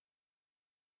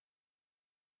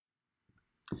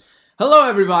Hello,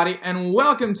 everybody, and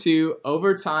welcome to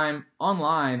Overtime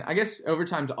Online. I guess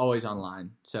Overtime's always online,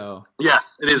 so...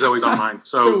 Yes, it is always online,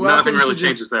 so nothing really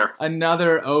changes there.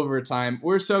 Another Overtime.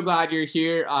 We're so glad you're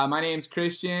here. My name's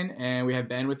Christian, and we have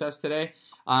Ben with us today.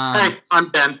 Hey, I'm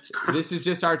Ben. This is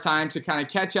just our time to kind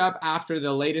of catch up after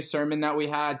the latest sermon that we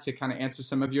had, to kind of answer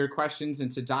some of your questions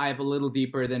and to dive a little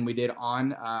deeper than we did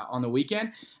on the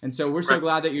weekend. And so we're so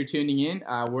glad that you're tuning in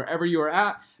wherever you are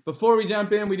at. Before we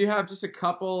jump in, we do have just a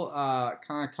couple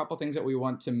things that we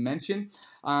want to mention.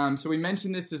 So we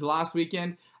mentioned this last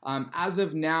weekend. As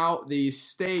of now, the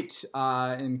state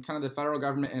and kind of the federal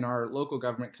government and our local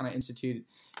government kind of instituted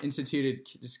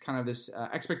just kind of this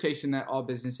expectation that all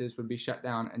businesses would be shut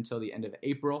down until the end of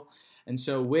April. And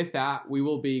so with that, we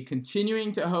will be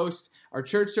continuing to host our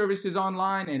church services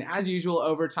online. And as usual,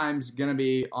 Overtime's going to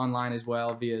be online as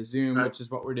well via Zoom, which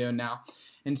is what we're doing now.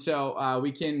 And so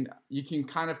you can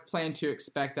kind of plan to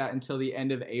expect that until the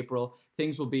end of April.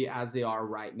 Things will be as they are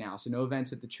right now. So no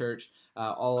events at the church.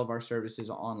 All of our services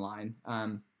are online.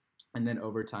 And then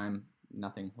Overtime,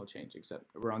 nothing will change except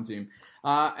we're on Zoom.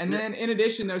 And then in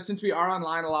addition, though, since we are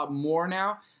online a lot more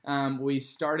now, we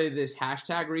started this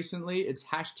hashtag recently. It's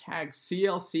hashtag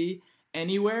CLC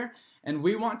Anywhere. And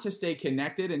we want to stay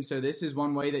connected, and so this is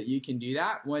one way that you can do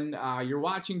that. When you're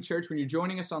watching church, when you're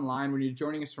joining us online, when you're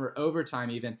joining us for Overtime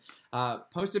even,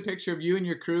 post a picture of you and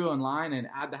your crew online and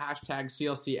add the hashtag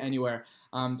CLC Anywhere.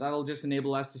 That'll just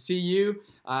enable us to see you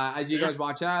as you guys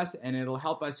watch us, and it'll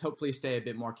help us hopefully stay a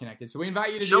bit more connected. So we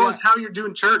invite you to show us how you're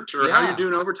doing church or how you're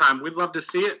doing Overtime. We'd love to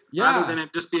see it rather than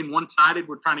it just being one-sided.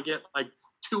 We're trying to get like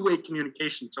two-way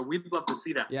communication, so we'd love to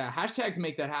see that. Yeah, hashtags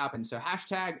make that happen. So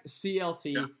hashtag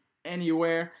CLC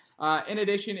Anywhere. In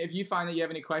addition, if you find that you have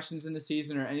any questions in the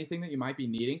season or anything that you might be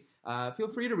needing, feel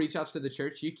free to reach out to the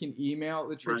church. You can email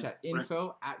the church at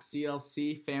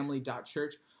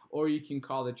info@clcfamily.church, or you can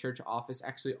call the church office.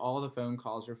 Actually, all the phone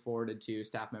calls are forwarded to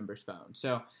staff members' phones.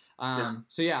 So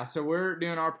we're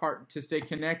doing our part to stay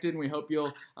connected, and we hope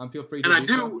you'll feel free to do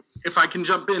so. If I can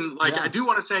jump in, I do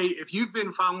want to say, if you've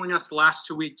been following us the last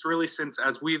 2 weeks, really since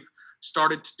as we've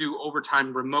started to do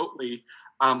Overtime remotely,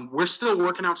 we're still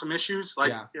working out some issues.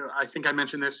 I think I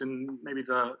mentioned this in maybe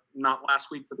not last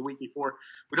week, but the week before.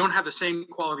 We don't have the same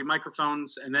quality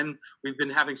microphones, and then we've been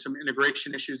having some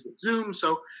integration issues with Zoom.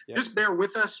 So just bear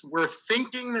with us. We're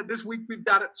thinking that this week we've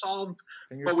got it solved,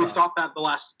 but we thought that the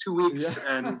last 2 weeks,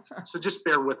 and so just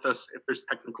bear with us if there's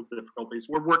technical difficulties.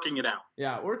 We're working it out.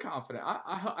 Yeah, we're confident.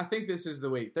 I think this is the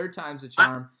week. Third time's a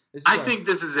charm. I think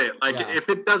this is it. If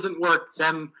it doesn't work,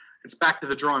 then it's back to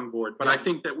the drawing board, but I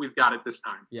think that we've got it this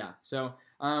time. Yeah. So,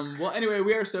 anyway,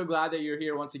 we are so glad that you're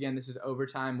here once again. This is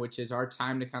Overtime, which is our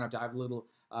time to kind of dive a little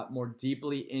more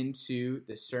deeply into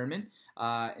the sermon.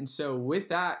 And so with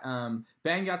that,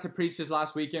 Ben got to preach this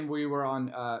last weekend. We were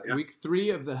on week 3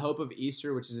 of The Hope of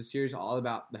Easter, which is a series all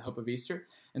about the hope of Easter.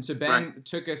 And so Ben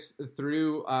took us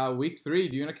through week 3.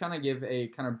 Do you want to kind of give a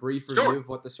kind of brief review of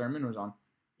what the sermon was on?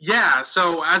 Yeah,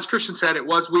 so as Christian said, it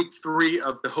was week 3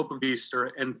 of the Hope of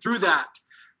Easter. And through that,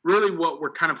 really what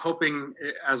we're kind of hoping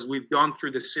as we've gone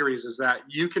through this series is that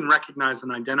you can recognize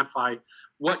and identify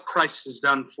what Christ has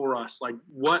done for us, like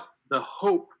what the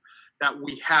hope that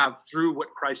we have through what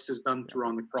Christ has done through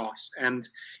on the cross. And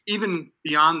even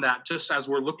beyond that, just as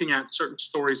we're looking at certain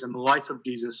stories in the life of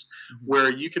Jesus,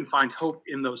 where you can find hope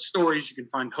in those stories, you can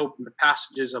find hope in the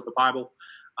passages of the Bible,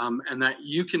 and that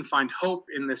you can find hope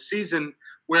in this season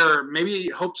where maybe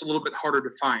hope's a little bit harder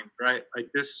to find, right? Like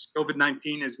this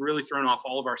COVID-19 is really thrown off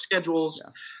all of our schedules,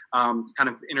 kind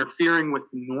of interfering with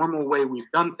the normal way we've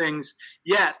done things.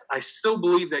 Yet, I still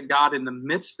believe that God in the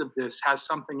midst of this has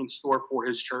something in store for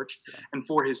his church and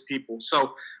for his people.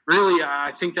 So really,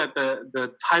 I think that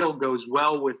the title goes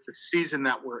well with the season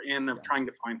that we're in of trying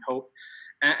to find hope.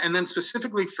 And then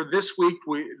specifically for this week,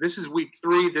 this is week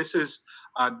 3. This is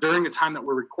during the time that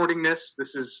we're recording this.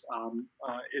 This is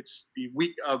it's the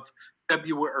week of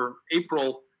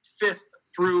April 5th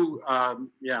through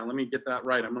let me get that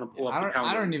right. I'm going to pull up the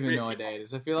calendar. I don't even know what day it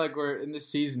is. I feel like we're in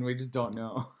this season. We just don't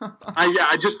know.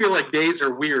 I just feel like days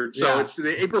are weird. So it's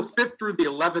the April 5th through the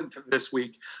 11th of this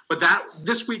week. But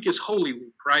this week is Holy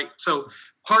Week, right? So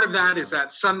part of that is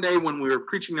that Sunday when we were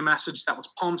preaching the message, that was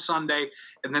Palm Sunday.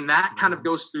 And then that kind of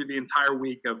goes through the entire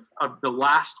week of the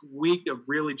last week of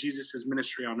really Jesus'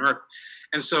 ministry on earth.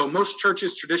 And so most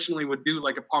churches traditionally would do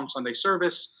like a Palm Sunday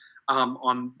service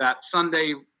on that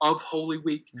Sunday of Holy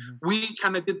Week. We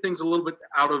kind of did things a little bit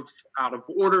out of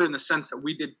order in the sense that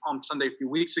we did Palm Sunday a few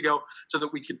weeks ago so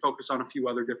that we could focus on a few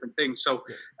other different things. So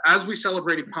as we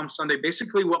celebrated Palm Sunday,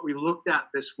 basically what we looked at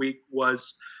this week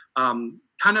was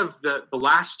kind of the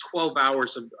last 12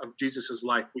 hours of Jesus'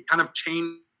 life. We kind of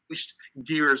changed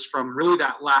gears from really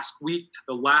that last week to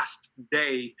the last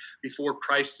day before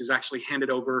Christ is actually handed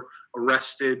over,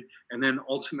 arrested, and then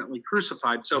ultimately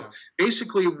crucified. So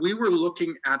basically, we were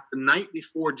looking at the night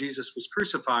before Jesus was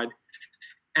crucified,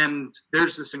 and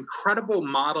there's this incredible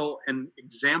model and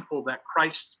example that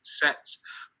Christ sets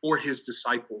for his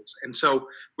disciples. And so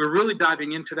we're really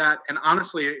diving into that. And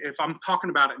honestly, if I'm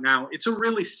talking about it now, it's a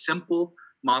really simple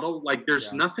model. Like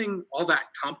there's nothing all that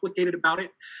complicated about it.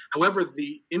 However,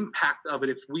 the impact of it,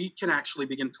 if we can actually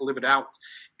begin to live it out,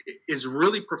 is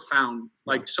really profound,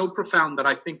 like so profound that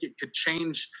I think it could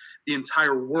change the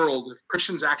entire world if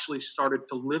Christians actually started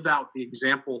to live out the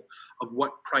example of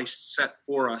what Christ set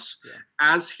for us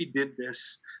as he did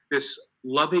this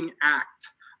loving act,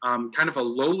 kind of a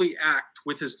lowly act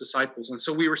with his disciples. And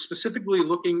so we were specifically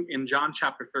looking in John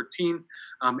chapter 13.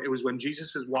 It was when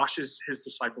Jesus washes his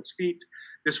disciples' feet.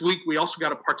 This week, we also got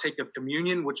to partake of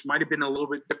communion, which might have been a little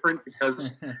bit different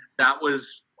because that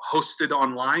was hosted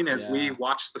online as we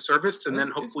watched the service. And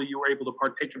then hopefully you were able to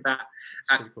partake of that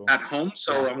at home.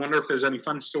 So I wonder if there's any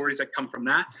fun stories that come from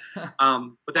that.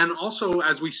 But then also,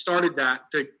 as we started that,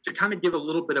 to kind of give a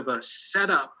little bit of a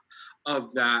setup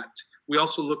of that, we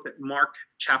also looked at Mark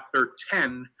chapter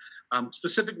 10,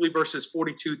 specifically verses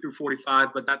 42 through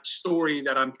 45. But that story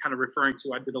that I'm kind of referring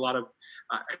to, I did a lot of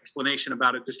explanation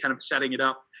about it, just kind of setting it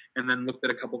up, and then looked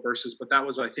at a couple verses. But that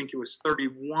was, I think it was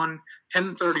 10:31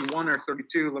 or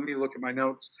 32. Let me look at my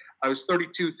notes. I was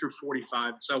 32 through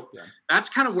 45. So that's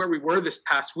kind of where we were this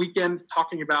past weekend,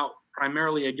 talking about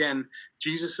primarily, again,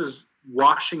 Jesus's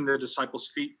washing the disciples'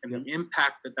 feet and the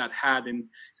impact that had, and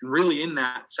really in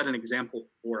that set an example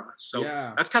for us. So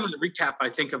that's kind of the recap, I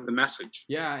think, of the message.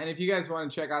 Yeah, and if you guys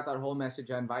want to check out that whole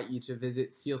message, I invite you to visit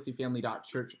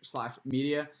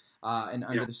clcfamily.church/media, and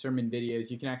under the sermon videos,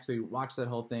 you can actually watch that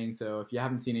whole thing. So if you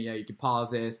haven't seen it yet, you can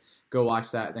pause this, go watch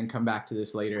that, then come back to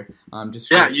this later.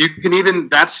 You can even,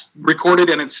 that's recorded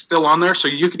and it's still on there, so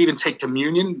you can even take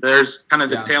communion. There's kind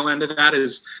of the tail end of that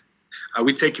is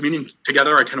we take communion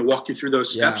together. I kind of walk you through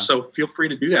those steps, so feel free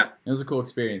to do that. It was a cool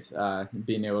experience,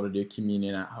 being able to do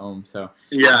communion at home. So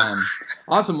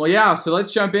awesome. Well, so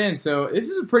let's jump in. So this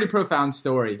is a pretty profound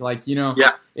story. Like,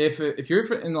 if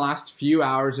you're in the last few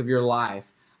hours of your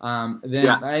life, and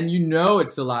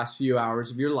it's the last few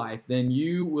hours of your life, then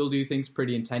you will do things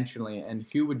pretty intentionally. And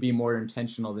who would be more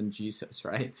intentional than Jesus,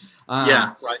 right?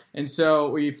 And so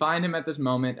we find him at this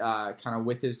moment, kind of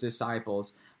with his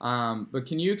disciples. But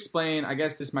can you explain, I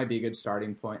guess this might be a good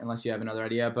starting point, unless you have another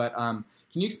idea, but can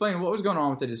you explain what was going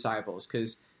on with the disciples?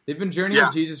 Because they've been journeying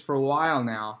with Jesus for a while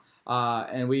now,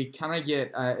 and we kind of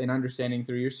get an understanding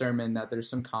through your sermon that there's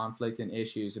some conflict and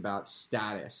issues about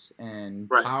status and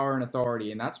power and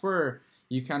authority, and that's where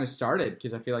you kind of started,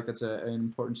 because I feel like that's an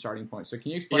important starting point. So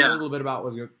can you explain a little bit about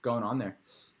what's going on there?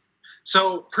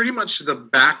 So pretty much the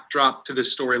backdrop to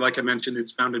this story, like I mentioned,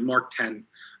 it's found in Mark 10.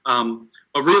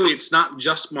 But really, it's not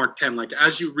just Mark 10. Like,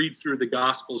 as you read through the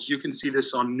Gospels, you can see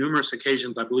this on numerous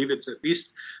occasions. I believe it's at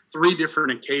least 3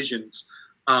 different occasions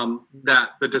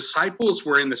that the disciples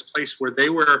were in this place where they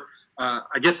were,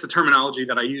 I guess the terminology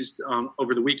that I used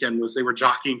over the weekend was they were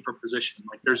jockeying for position.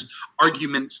 Like, there's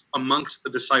arguments amongst the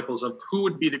disciples of who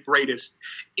would be the greatest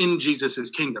in Jesus's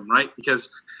kingdom, right? Because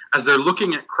as they're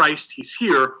looking at Christ, he's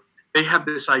here. They have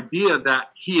this idea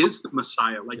that he is the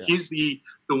Messiah, like he's the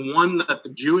one that the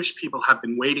Jewish people have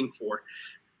been waiting for.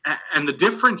 And the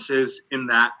difference is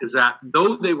that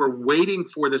though they were waiting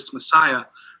for this Messiah,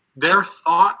 their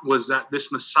thought was that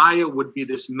this Messiah would be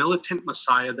this militant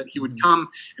Messiah, that he would come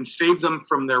and save them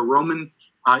from their Roman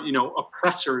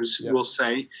oppressors, we'll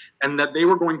say, and that they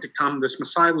were going to come, this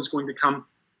Messiah was going to come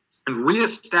and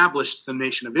reestablish the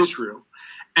nation of Israel.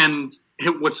 And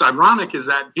what's ironic is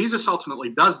that Jesus ultimately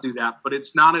does do that, but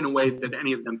it's not in a way that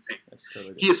any of them think.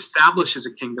 He establishes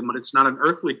a kingdom, but it's not an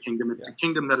earthly kingdom. It's a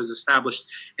kingdom that is established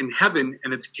in heaven,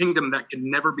 and it's a kingdom that can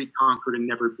never be conquered and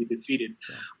never be defeated.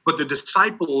 But the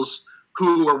disciples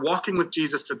who are walking with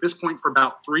Jesus at this point for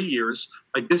about 3 years,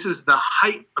 like this is the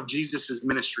height of Jesus's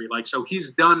ministry. Like, so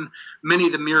he's done many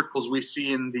of the miracles we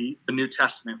see in the New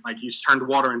Testament. Like, he's turned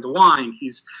water into wine.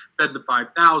 He's fed the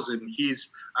 5,000.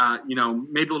 He's,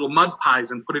 made little mud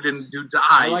pies and put it in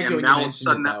dye. Like, and now all of a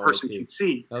sudden that person can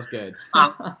see. That was good.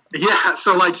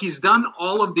 So like he's done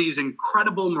all of these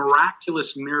incredible,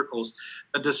 miraculous miracles.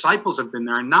 The disciples have been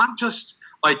there, and not just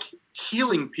like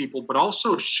healing people, but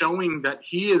also showing that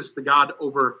he is the God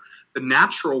over the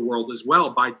natural world as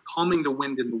well by calming the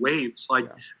wind and the waves. Like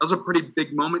that was a pretty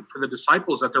big moment for the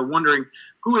disciples, that they're wondering,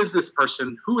 who is this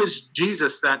person? Who is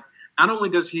Jesus, that not only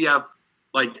does he have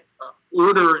like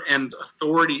order and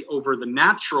authority over the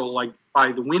natural, like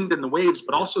by the wind and the waves,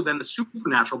 but also then the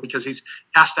supernatural, because he's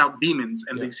cast out demons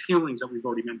and these healings that we've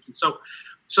already mentioned.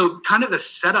 So kind of the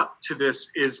setup to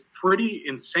this is pretty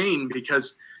insane,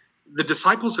 because the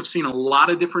disciples have seen a lot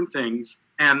of different things,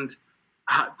 and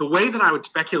the way that I would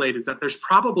speculate is that there's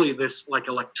probably this like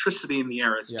electricity in the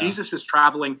air as Jesus is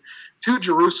traveling to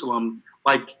Jerusalem.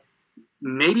 Like,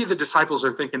 maybe the disciples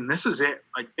are thinking, this is it.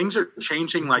 Like, things are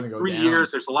changing. Like 3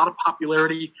 years, there's a lot of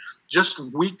popularity. Just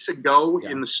weeks ago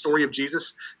in the story of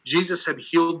Jesus, Jesus had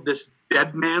healed this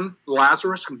dead man,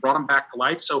 Lazarus, and brought him back to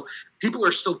life. So people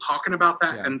are still talking about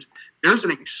that. And there's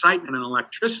an excitement and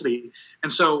electricity.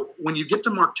 And so when you get to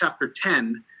Mark chapter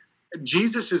 10,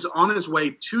 Jesus is on his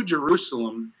way to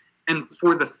Jerusalem, and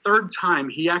for the third time,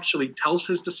 he actually tells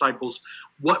his disciples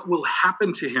what will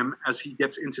happen to him as he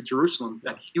gets into Jerusalem,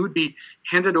 that he would be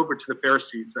handed over to the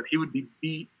Pharisees, that he would be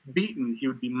beaten, he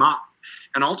would be mocked,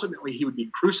 and ultimately he would be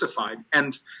crucified.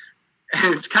 And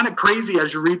it's kind of crazy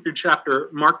as you read through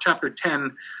Mark chapter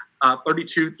 10,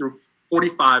 32 through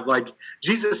 45, like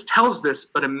Jesus tells this,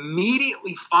 but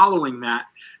immediately following that,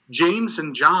 James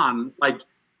and John, like,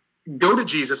 go to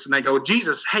Jesus and they go,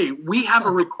 Jesus, hey, we have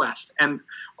a request. And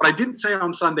what I didn't say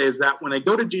on Sunday is that when they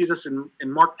go to Jesus in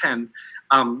Mark 10,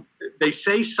 they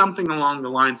say something along the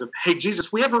lines of, hey,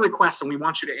 Jesus, we have a request and we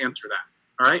want you to answer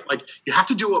that. All right? Like, you have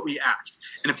to do what we ask.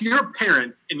 And if you're a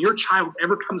parent and your child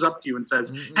ever comes up to you and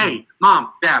says, hey,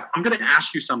 Mom, Dad, I'm going to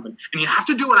ask you something, and you have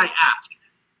to do what I ask,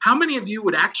 how many of you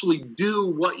would actually do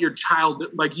what your child,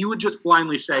 like, you would just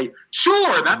blindly say,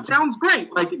 sure, that sounds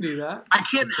great. Like, do that. I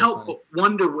can't help but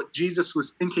wonder what Jesus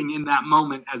was thinking in that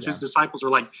moment as his disciples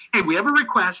are like, hey, we have a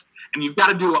request and you've got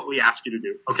to do what we ask you to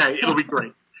do. Okay, it'll be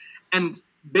great. And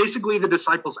basically the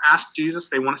disciples ask Jesus,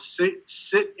 they want to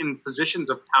sit in positions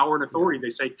of power and authority.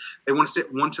 They say they want to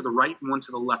sit one to the right and one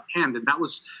to the left hand. And that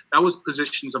was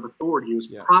positions of authority. It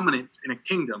was prominence in a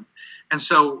kingdom. And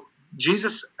so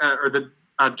Jesus,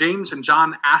 James and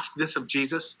John ask this of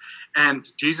Jesus, and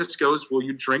Jesus goes, will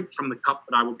you drink from the cup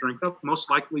that I will drink of?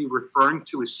 Most likely referring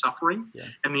to his suffering.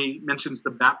 And he mentions the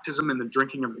baptism and the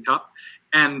drinking of the cup.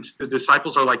 And the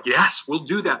disciples are like, yes, we'll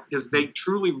do that, because they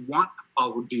truly want to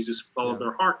follow Jesus with all of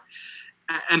their heart.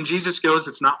 And Jesus goes,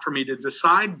 it's not for me to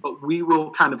decide, but we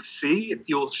will kind of see if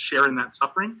you'll share in that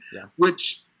suffering,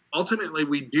 which ultimately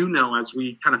we do know, as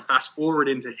we kind of fast forward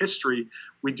into history,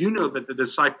 we do know that the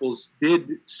disciples did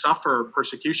suffer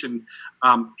persecution.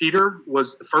 Peter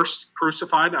was the first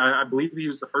crucified. I believe he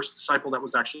was the first disciple that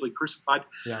was actually crucified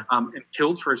and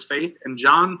killed for his faith. And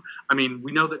John, I mean,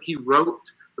 we know that he wrote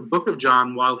the book of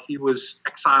John while he was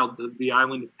exiled to the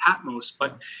island of Patmos.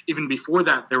 But even before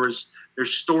that, there's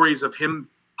stories of him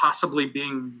possibly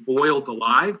being boiled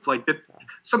alive, like that,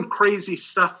 some crazy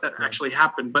stuff that actually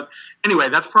happened. But anyway,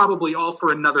 that's probably all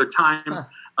for another time.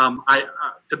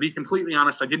 To be completely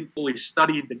honest, I didn't fully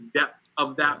study the depth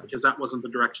of that because that wasn't the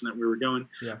direction that we were going.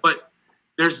 But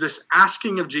there's this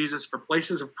asking of Jesus for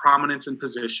places of prominence and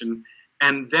position.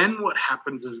 And then what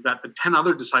happens is that the 10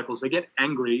 other disciples, they get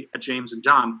angry at James and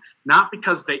John, not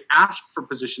because they asked for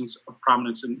positions of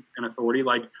prominence and authority,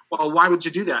 like, well, why would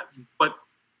you do that? But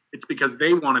it's because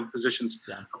they wanted positions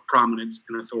of prominence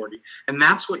and authority. And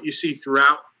that's what you see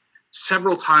throughout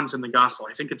several times in the gospel.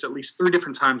 I think it's at least 3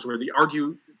 different times where the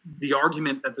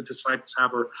argument that the disciples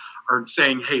have are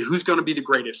saying, hey, who's going to be the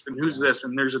greatest? And who's this?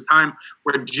 And there's a time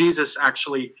where Jesus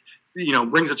actually,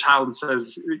 brings a child and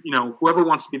says, whoever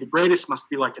wants to be the greatest must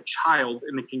be like a child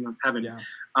in the kingdom of heaven.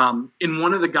 In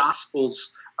one of the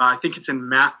gospels, I think it's in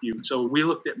Matthew. So we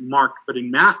looked at Mark, but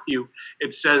in Matthew,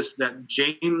 it says that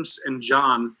James and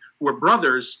John, who were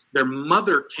brothers, their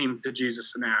mother came to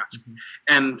Jesus and asked.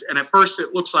 And at first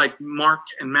it looks like Mark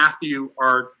and Matthew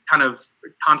are kind of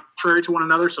contrary to one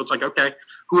another. So it's like, okay,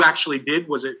 who actually did?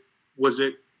 Was it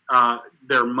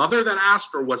their mother that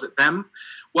asked, or was it them?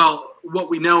 Well, what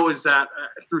we know is that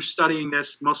through studying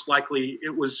this, most likely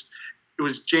it was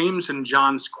James and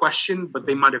John's question, but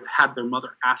they might have had their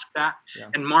mother ask that.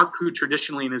 And Mark, who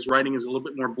traditionally in his writing is a little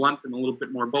bit more blunt and a little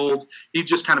bit more bold, he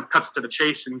just kind of cuts to the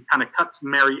chase and kind of cuts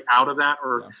Mary out of that,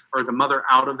 or the mother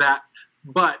out of that.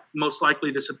 But most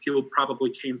likely this appeal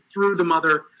probably came through the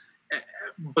mother.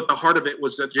 But the heart of it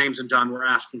was that James and John were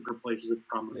asking for places of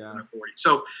prominence and authority.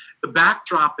 So the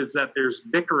backdrop is that there's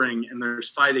bickering and there's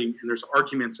fighting and there's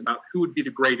arguments about who would be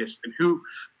the greatest and who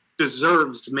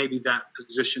deserves maybe that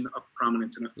position of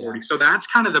prominence and authority. So that's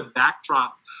kind of the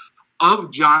backdrop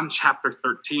of John chapter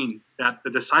 13, that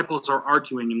the disciples are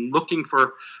arguing and looking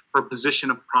for position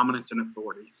of prominence and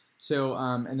authority. So,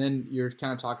 and then you're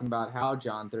kind of talking about how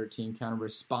John 13 kind of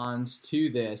responds to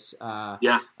this.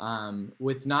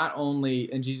 With not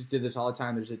only, and Jesus did this all the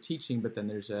time. There's a teaching, but then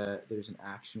there's an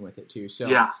action with it too. So,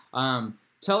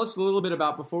 tell us a little bit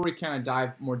about, before we kind of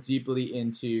dive more deeply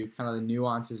into kind of the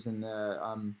nuances and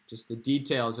the just the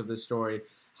details of the story.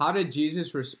 How did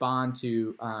Jesus respond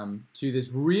to this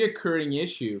reoccurring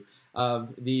issue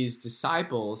of these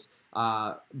disciples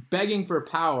begging for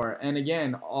power? And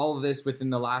again, all of this within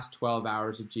the last 12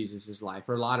 hours of Jesus' life,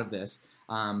 or a lot of this.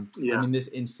 I mean, this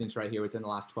instance right here within the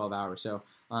last 12 hours. So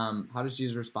how does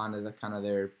Jesus respond to the kind of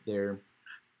their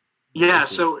Yeah,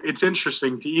 issue? So it's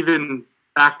interesting to even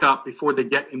back up before they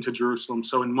get into Jerusalem.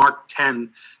 So in Mark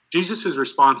 10, Jesus'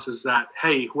 response is that,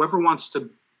 hey, whoever wants to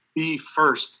be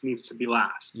first needs to be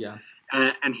last. Yeah.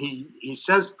 And he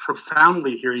says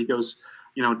profoundly here, he goes,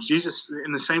 Jesus,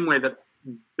 in the same way that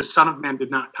the Son of Man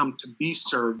did not come to be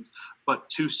served, but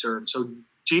to serve. So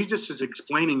Jesus is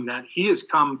explaining that he has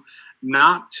come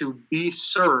not to be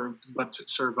served, but to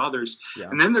serve others. Yeah.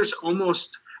 And then there's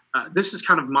almost, this is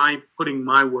kind of my putting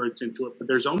my words into it, but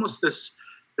there's almost this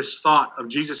thought of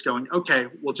Jesus going, okay,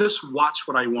 well, just watch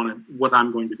what I'm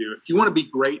going to do. If you want to be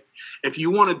great, if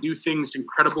you want to do things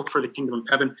incredible for the kingdom of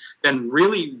heaven, then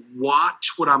really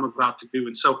watch what I'm about to do.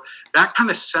 And so that kind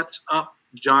of sets up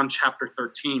John chapter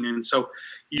 13. And so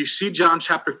you see John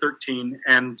chapter 13,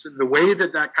 and the way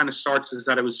that kind of starts is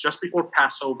that it was just before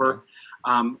Passover,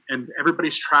 and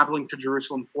everybody's traveling to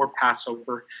Jerusalem for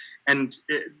Passover. And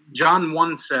John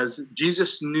 1 says,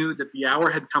 Jesus knew that the hour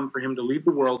had come for him to leave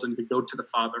the world and to go to the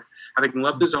Father. Having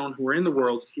loved his own who were in the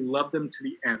world, he loved them to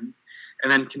the end.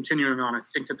 And then continuing on, I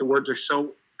think that the words are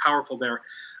so powerful there.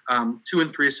 2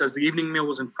 and 3 says, the evening meal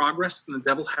was in progress, and the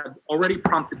devil had already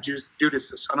prompted Judas,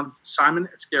 the son of Simon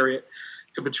Iscariot,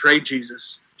 to betray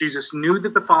Jesus. Jesus knew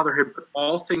that the Father had put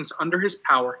all things under his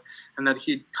power, and that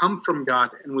he had come from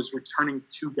God and was returning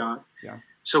to God. Yeah.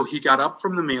 So he got up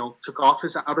from the meal, took off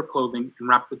his outer clothing, and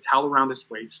wrapped a towel around his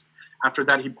waist. After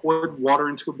that, he poured water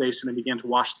into a basin and began to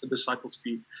wash the disciples'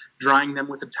 feet, drying them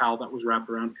with a towel that was wrapped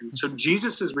around him. So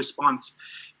Jesus' response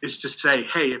is to say,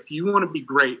 hey, if you want to be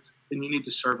great, then you need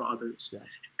to serve others. Yeah.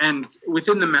 And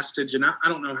within the message, and I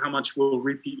don't know how much we'll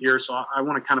repeat here, so I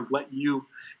want to kind of let you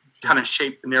kind of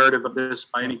shape the narrative of this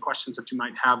by any questions that you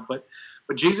might have. But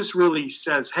Jesus really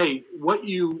says, hey, what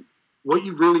you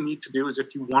really need to do is,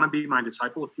 if you want to be my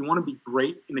disciple, if you want to be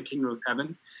great in the kingdom of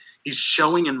heaven, he's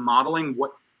showing and modeling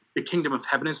what the kingdom of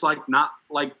heaven is like, not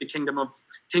like the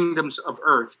kingdoms of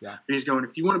earth. Yeah. But he's going,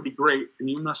 if you want to be great, then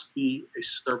you must be a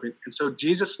servant. And so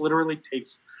Jesus literally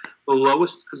takes the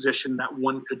lowest position that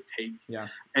one could take,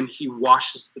 and he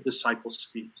washes the disciples'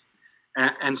 feet.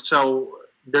 And so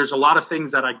there's a lot of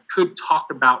things that I could talk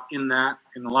about in that,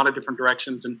 in a lot of different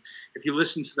directions. And if you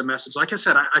listen to the message, like I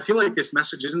said, I feel like this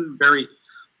message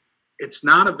it's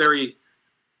not a very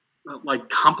like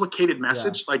complicated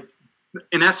message. Yeah. Like,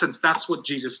 in essence, that's what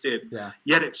Jesus did. Yeah.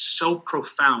 Yet it's so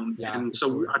profound. Yeah, and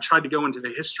so I tried to go into the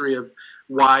history of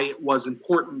why it was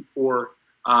important for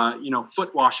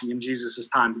foot washing in Jesus'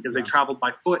 time, because they traveled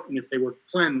by foot, and if they were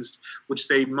cleansed, which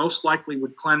they most likely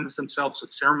would cleanse themselves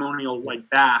with ceremonial like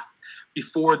bath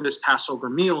before this Passover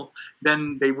meal,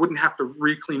 then they wouldn't have to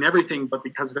re-clean everything, but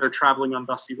because they're traveling on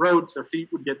dusty roads, their feet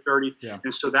would get dirty,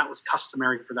 and so that was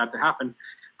customary for that to happen.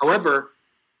 However,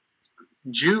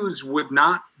 Jews would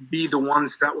not be the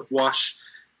ones that would wash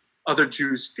other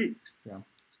Jews' feet. Yeah.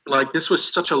 Like, this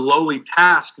was such a lowly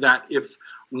task that if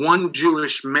one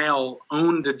Jewish male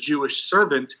owned a Jewish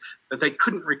servant, that they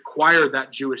couldn't require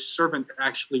that Jewish servant to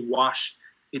actually wash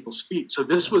people's feet. So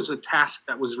this was a task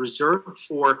that was reserved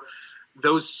for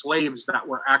those slaves that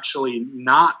were actually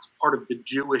not part of the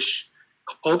Jewish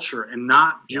culture and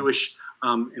not Jewish,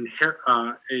 that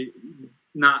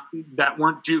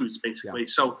weren't Jews, basically.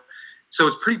 Yeah. So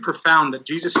it's pretty profound that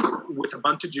Jesus, with a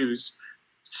bunch of Jews,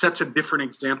 sets a different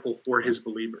example for his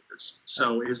believers,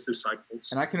 so his disciples.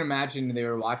 And I can imagine they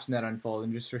were watching that unfold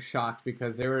and just were shocked,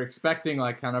 because they were expecting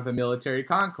like kind of a military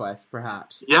conquest,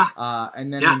 perhaps. Yeah.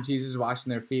 And then when Jesus is washing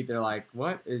their feet, they're like,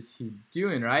 what is he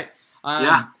doing, right?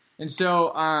 And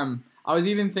so I was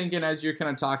even thinking, as you're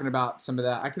kind of talking about some of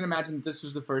that, I can imagine that this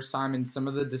was the first time in some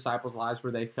of the disciples' lives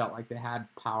where they felt like they had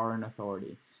power and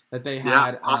authority, that they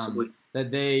had possibly. That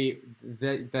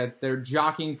they're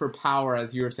jockeying for power,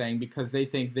 as you were saying, because they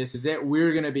think this is it.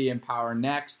 We're going to be in power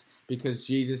next because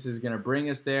Jesus is going to bring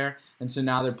us there. And so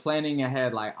now they're planning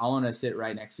ahead, like, I want to sit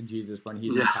right next to Jesus when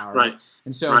he's in power. Right.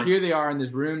 And so here they are in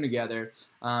this room together,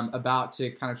 about to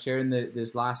kind of share in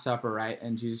this Last Supper, right?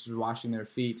 And Jesus is washing their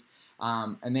feet,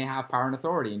 and they have power and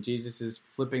authority. And Jesus is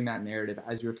flipping that narrative,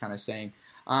 as you were kind of saying.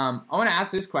 I want to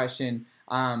ask this question.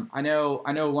 I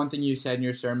know one thing you said in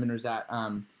your sermon was that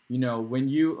when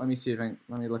you let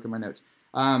me look at my notes.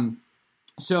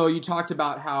 So you talked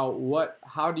about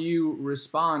how do you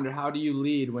respond or how do you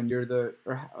lead when you're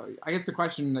I guess the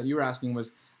question that you were asking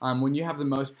was when you have the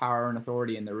most power and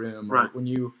authority in the room, or Right. when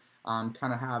you kind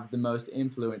of have the most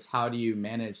influence, how do you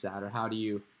manage that or how do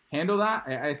you handle that?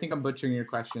 I think I'm butchering your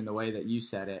question the way that you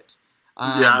said it.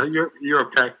 Yeah, you're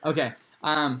okay. Okay.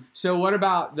 So what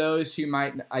about those who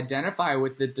might identify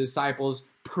with the disciples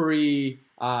pre-entry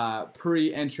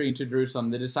into Jerusalem,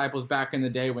 the disciples back in the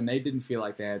day when they didn't feel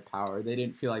like they had power, they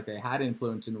didn't feel like they had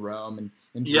influence in Rome and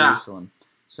in Jerusalem.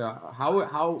 So how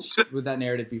would that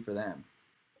narrative be for them?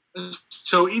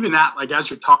 So even that, like as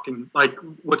you're talking, like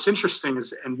what's interesting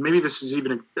is, and maybe this is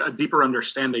even a deeper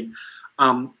understanding,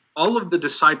 all of the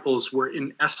disciples were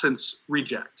in essence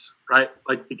rejects, right?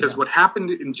 Like because what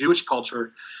happened in Jewish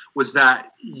culture was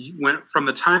that from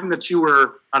the time that you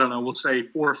were, I don't know, we'll say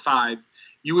 4 or 5,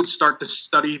 you would start to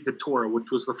study the Torah,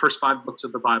 which was the first 5 books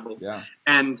of the Bible. Yeah.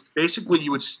 And basically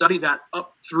you would study that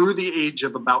up through the age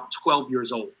of about 12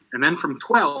 years old. And then from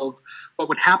 12, what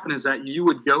would happen is that you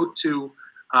would go to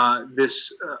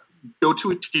go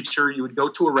to a teacher, you would go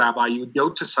to a rabbi, you would go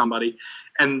to somebody,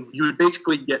 and you would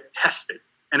basically get tested.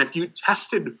 And if you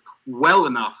tested well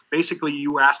enough, basically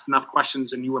you asked enough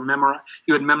questions and you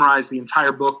had memorized the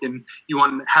entire book and you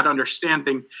had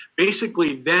understanding,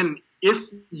 basically then if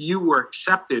you were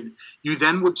accepted, you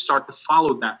then would start to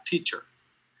follow that teacher.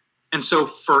 And so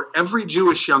for every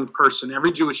Jewish young person,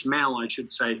 every Jewish male, I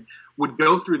should say, would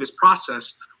go through this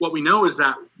process. What we know is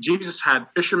that Jesus had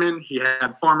fishermen, he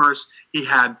had farmers, he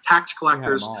had tax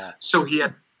collectors. So he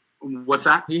had, what's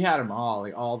that? He had them all,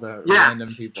 like all the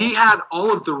random people. He had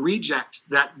all of the rejects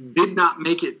that did not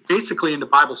make it basically into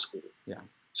Bible school. Yeah.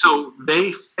 So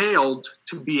they failed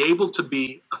to be able to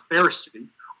be a Pharisee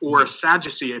or a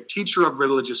Sadducee, a teacher of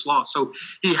religious law. So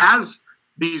he has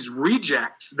these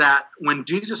rejects that when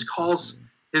Jesus calls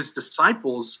his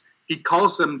disciples, he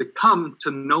calls them to come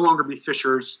to no longer be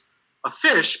fishers of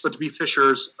fish, but to be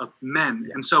fishers of men.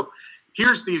 Yeah. And so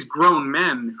here's these grown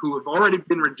men who have already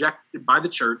been rejected by the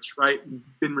church, right?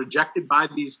 Been rejected by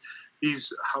these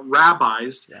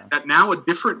rabbis, that now a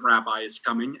different rabbi is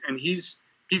coming, and he's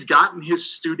gotten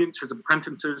his students, his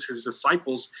apprentices, his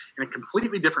disciples in a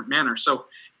completely different manner. So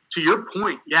to your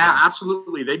point,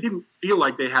 absolutely. They didn't feel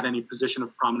like they had any position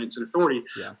of prominence and authority.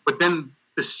 Yeah. But then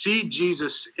to see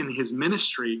Jesus in his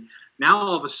ministry, now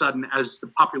all of a sudden, as the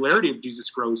popularity of Jesus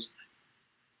grows,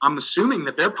 I'm assuming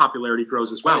that their popularity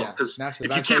grows as well. Because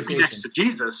if you can't be next to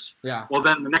Jesus, well,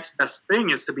 then the next best thing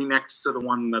is to be next to the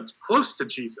one that's close to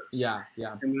Jesus. Yeah,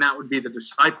 yeah. And that would be the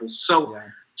disciples.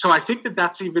 So I think that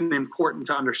that's even important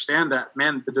to understand that,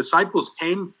 man, the disciples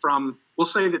came from, we'll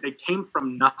say that they came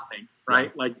from nothing,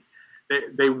 right? Yeah. Like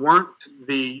they weren't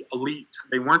the elite.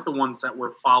 They weren't the ones that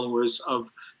were followers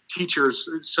of teachers.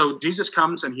 So Jesus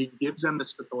comes and he gives them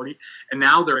this authority, and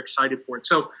now they're excited for it.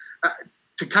 So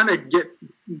to kind of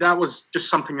that was just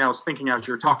something I was thinking as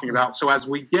you were talking about. So as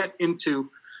we get into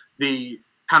the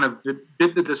kind of,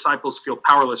 did the disciples feel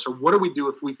powerless, or what do we do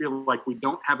if we feel like we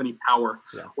don't have any power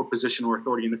or position or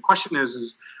authority? And the question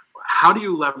is how do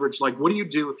you leverage, like, what do you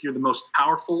do if you're the most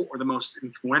powerful or the most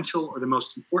influential or the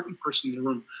most important person in the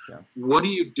room? Yeah. What do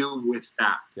you do with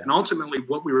that? Yeah. And ultimately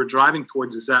what we were driving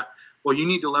towards is that, well, you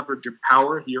need to leverage your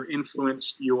power, your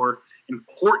influence, your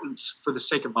importance for the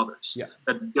sake of others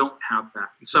that don't have that.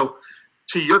 And so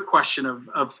to your question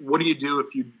of what do you do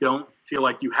if you don't feel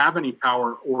like you have any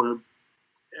power or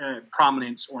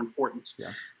prominence or importance?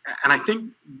 Yeah. And I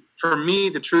think for me,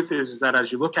 the truth is that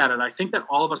as you look at it, I think that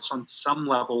all of us on some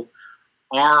level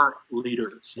are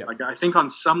leaders. Yeah. Like I think on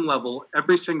some level,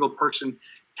 every single person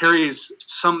carries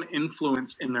some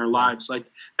influence in their lives. Like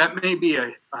that may be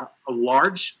a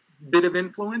large bit of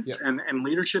influence and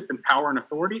leadership and power and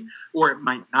authority, or it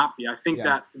might not be. I think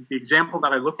that the example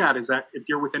that I look at is that if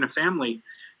you're within a family,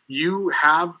 you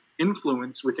have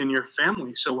influence within your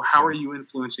family. So how are you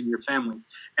influencing your family?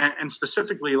 And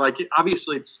specifically, like,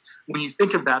 obviously it's, when you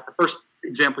think of that, the first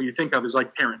example you think of is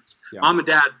like parents. Yeah. Mom and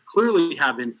dad clearly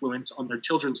have influence on their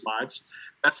children's lives.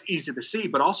 That's easy to see,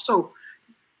 but also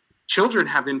children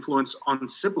have influence on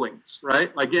siblings,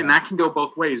 right? Like, and that can go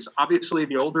both ways. Obviously,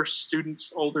 the older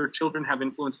children have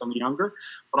influence on the younger,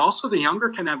 but also the younger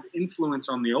can have influence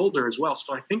on the older as well.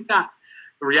 So I think that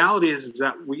the reality is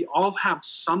that we all have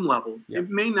some level. It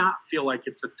may not feel like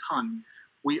it's a ton.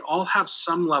 We all have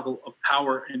some level of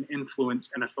power and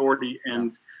influence and authority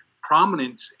and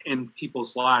prominence in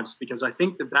people's lives, because I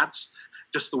think that that's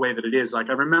just the way that it is. Like,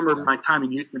 I remember my time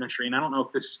in youth ministry, and I don't know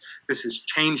if this has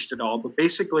changed at all, but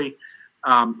basically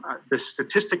the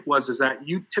statistic is that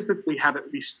you typically have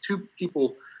at least two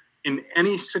people in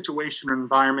any situation or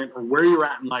environment or where you're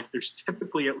at in life. There's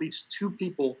typically at least two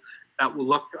people that will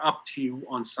look up to you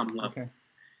on some level. Okay.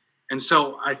 And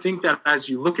so I think that as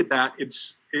you look at that,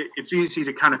 it's easy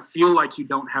to kind of feel like you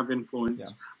don't have influence.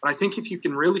 Yeah. But I think if you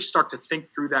can really start to think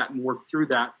through that and work through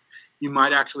that, you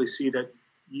might actually see that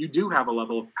you do have a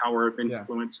level of power of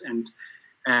influence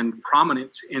and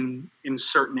prominence in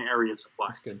certain areas of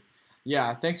life. That's good.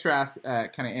 Yeah, thanks for kind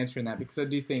of answering that, because I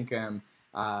do think,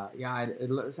 I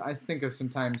think of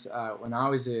sometimes when I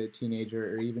was a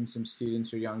teenager, or even some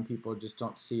students or young people just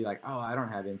don't see like, oh, I don't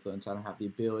have influence, I don't have the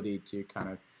ability to kind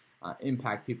of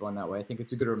impact people in that way. I think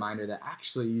it's a good reminder that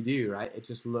actually you do, right? It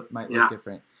just might look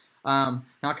different. Now,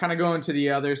 kind of going to the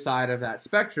other side of that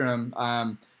spectrum,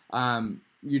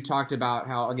 you talked about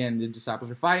how, again, the disciples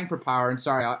were fighting for power. And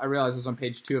sorry, I realized this was on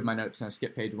page 2 of my notes, and I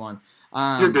skipped page 1.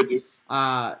 You're good, dude.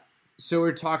 So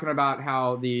we're talking about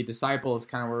how the disciples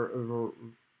kind of were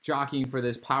jockeying for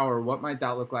this power. What might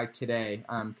that look like today?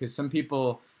 Because some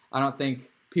people, I don't think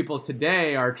people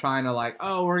today are trying to like,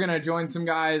 oh, we're going to join some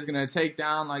guys going to take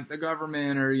down like the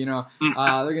government, or, they're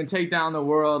going to take down the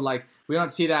world. Like, we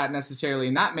don't see that necessarily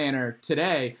in that manner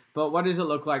today. But what does it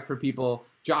look like for people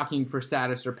jockeying for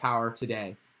status or power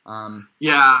today?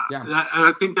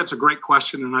 I think that's a great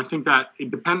question, and I think that it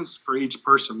depends for each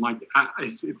person. Like,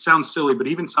 it sounds silly, but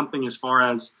even something as far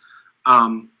as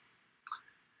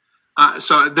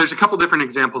so there's a couple different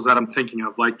examples that I'm thinking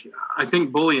of. Like, I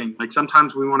think bullying. Like,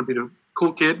 sometimes we want to be the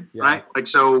cool kid, right? Like,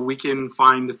 so we can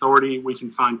find authority, we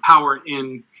can find power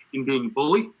in being a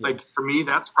bully. Like, for me,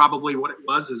 that's probably what it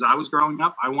was as I was growing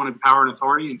up. I wanted power and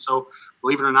authority, and so,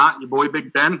 believe it or not, your boy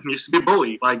Big Ben used to be a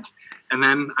bully. Like, and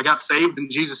then I got saved, and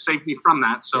Jesus saved me from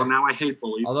that. So now I hate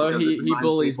bullies. Although he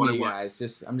bullies me,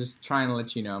 guys. I'm just trying to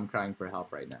let you know I'm crying for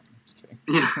help right now. I'm just kidding.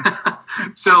 Yeah.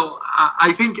 So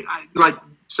I think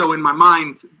so in my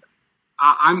mind,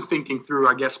 I'm thinking through,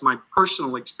 I guess, my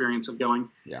personal experience of going,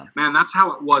 man, that's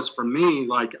how it was for me.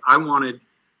 Like, I wanted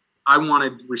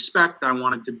respect. I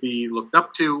wanted to be looked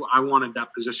up to. I wanted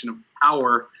that position of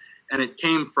power. And it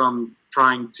came from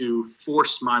trying to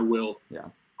force my will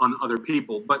on other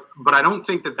people. But I don't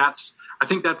think I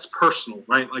think that's personal,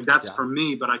 right? Like, that's for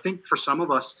me. But I think for some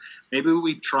of us, maybe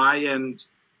we try and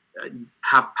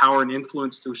have power and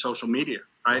influence through social media,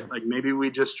 right? Like, maybe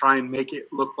we just try and make it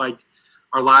look like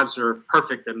our lives are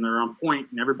perfect and they're on point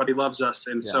and everybody loves us.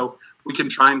 And so we can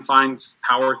try and find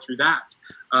power through that.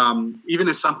 Even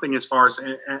as something as far as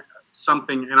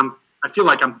something, and I feel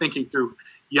like I'm thinking through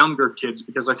younger kids,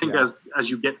 because I think as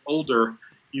you get older,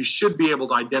 you should be able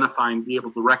to identify and be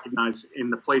able to recognize in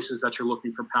the places that you're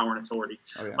looking for power and authority.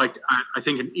 Like, I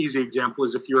think an easy example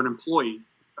is if you're an employee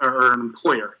or an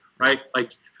employer, right?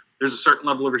 Like, there's a certain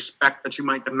level of respect that you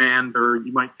might demand, or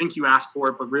you might think you ask for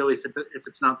it, but really if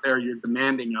it's not there, you're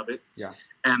demanding of it.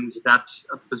 And that's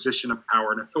a position of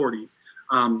power and authority.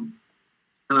 And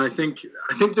I think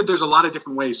that there's a lot of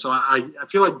different ways. So I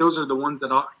feel like those are the ones that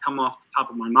come off the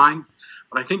top of my mind.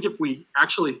 But I think if we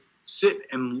actually sit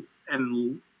and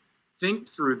think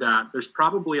through that, there's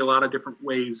probably a lot of different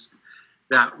ways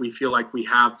that we feel like we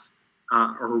have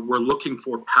or we're looking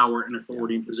for power and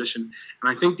authority and position.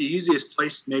 And I think the easiest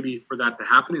place maybe for that to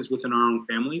happen is within our own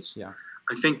families.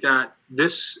 I think that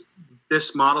this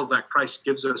model that Christ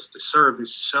gives us to serve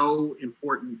is so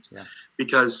important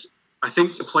because I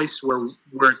think the place where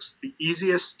it's the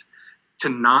easiest to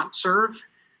not serve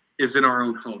is in our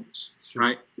own homes,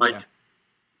 right? Like,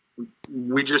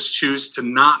 we just choose to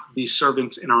not be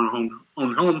servants in our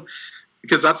own home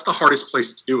because that's the hardest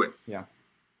place to do it.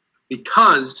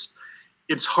 Because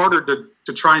it's harder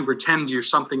to try and pretend you're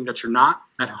something that you're not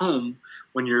at home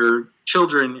when your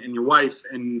children and your wife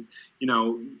and,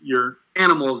 your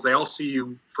animals, they all see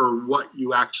you for what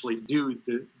you actually do,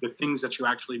 the things that you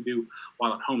actually do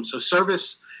while at home. So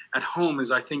service at home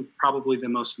is, I think, probably the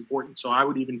most important. So I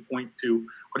would even point to,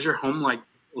 what does your home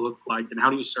look like, and how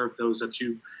do you serve those that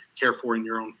you care for in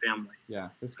your own family? Yeah,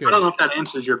 that's good. I don't know if that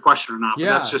answers your question or not, but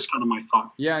that's just kind of my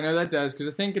thought. Yeah, I know that does, because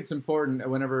I think it's important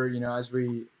whenever,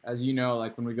 as you know,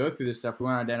 like when we go through this stuff, we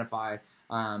want to identify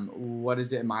what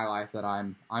is it in my life that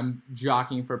I'm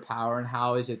jockeying for power, and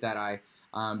how is it that I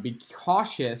be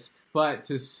cautious, but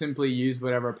to simply use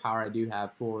whatever power I do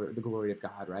have for the glory of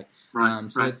God, right?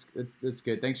 That's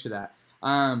good. Thanks for that.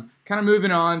 Kind of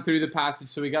moving on through the passage.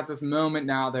 So we got this moment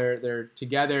now. They're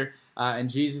together, and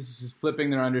Jesus is flipping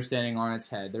their understanding on its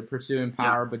head. They're pursuing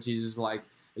power, but Jesus is like,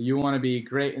 you want to be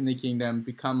great in the kingdom,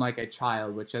 become like a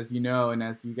child, which, as you know, and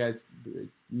as you guys,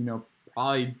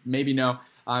 probably maybe know,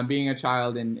 being a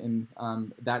child in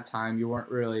that time, you weren't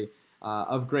really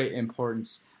of great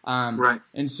importance. Right.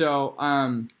 And so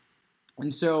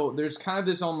there's kind of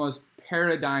this almost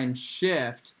paradigm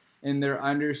shift in their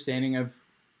understanding of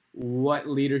what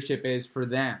leadership is for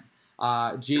them.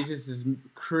 Jesus is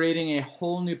creating a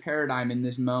whole new paradigm in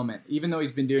this moment. Even though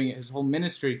he's been doing it his whole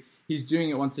ministry, he's doing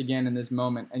it once again in this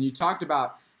moment. And you talked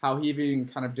about how he even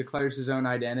kind of declares his own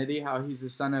identity, how he's the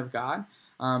Son of God.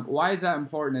 Why is that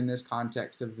important in this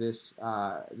context of this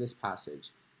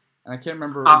passage? And I can't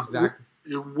remember exactly.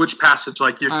 Which passage?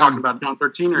 Like you're talking about John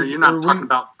 13, or you're not talking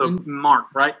about the Mark,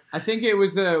 right? I think it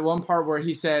was the one part where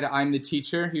he said, "I'm the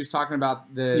teacher." He was talking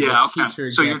about the teacher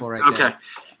example right there.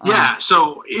 Yeah,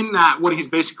 so in that, what he's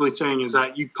basically saying is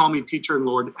that you call me teacher and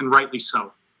Lord, and rightly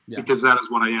so, because that is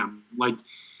what I am. Like,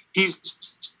 he's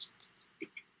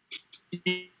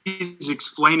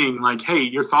explaining, like, hey,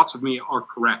 your thoughts of me are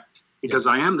correct, because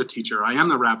I am the teacher, I am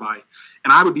the rabbi.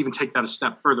 And I would even take that a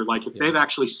step further. Like, if they've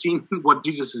actually seen what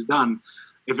Jesus has done,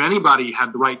 if anybody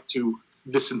had the right to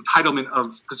this entitlement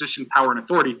of position, power, and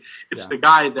authority, it's the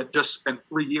guy that just spent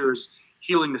 3 years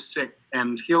healing the sick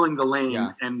and healing the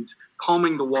lame and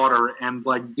calming the water and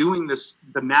like doing this,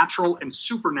 the natural and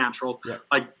supernatural,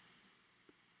 like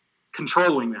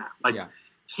controlling that. Like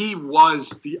he was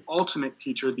the ultimate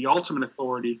teacher, the ultimate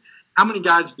authority. How many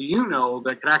guys do you know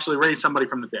that could actually raise somebody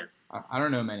from the dead? I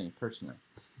don't know many personally.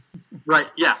 Right.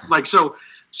 Yeah. Like, so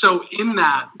in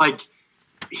that, like,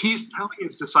 he's telling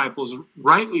his disciples,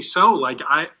 rightly so, like,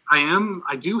 I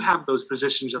do have those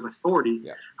positions of authority.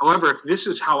 Yeah. However, if this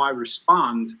is how I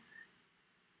respond,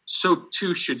 so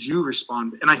too should you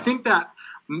respond. And I think that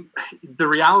the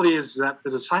reality is that the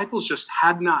disciples just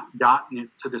had not gotten it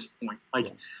to this point.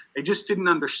 Like, they just didn't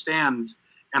understand.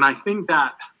 And I think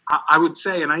that I would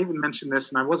say, and I even mentioned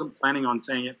this, and I wasn't planning on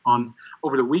saying it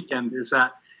over the weekend, is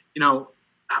that, you know,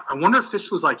 I wonder if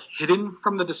this was like hidden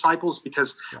from the disciples,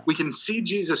 because we can see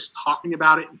Jesus talking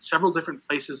about it in several different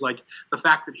places, like the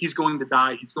fact that he's going to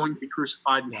die, he's going to be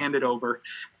crucified and handed over.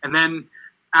 And then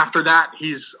after that,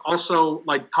 he's also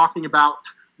like talking about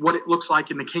what it looks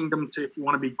like in the kingdom to, if you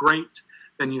want to be great,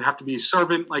 then you have to be a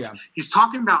servant. Like he's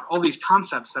talking about all these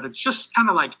concepts that it's just kind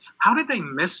of like, how did they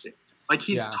miss it? Like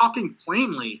he's talking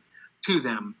plainly to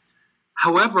them.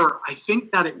 However, I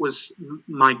think that it was,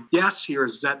 my guess here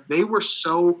is that they were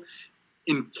so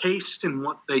encased in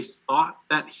what they thought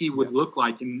that he would look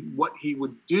like and what he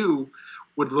would do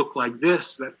would look like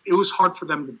this, that it was hard for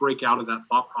them to break out of that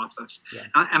thought process. Yeah.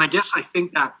 And I guess I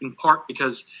think that in part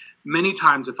because many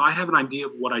times if I have an idea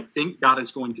of what I think God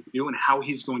is going to do and how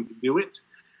he's going to do it,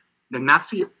 then that's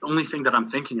the only thing that I'm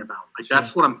thinking about. Like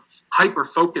that's what I'm hyper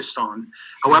focused on.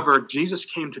 However, Jesus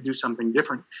came to do something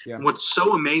different. Yeah. And what's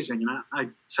so amazing, and I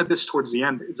said this towards the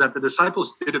end, is that the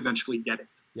disciples did eventually get it.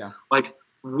 Yeah. Like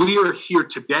we are here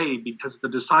today because the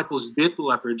disciples did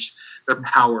leverage their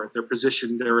power, their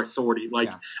position, their authority. Like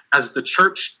as the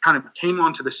church kind of came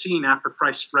onto the scene after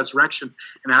Christ's resurrection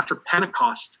and after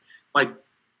Pentecost, like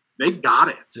they got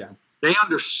it. Yeah. They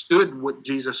understood what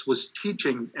Jesus was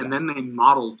teaching, and then they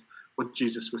modeled what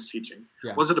Jesus was teaching.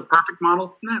 Yeah. Was it a perfect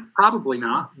model? Nah, probably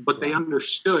not, but they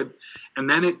understood. And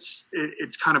then it's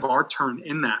kind of our turn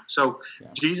in that. So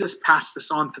Jesus passed this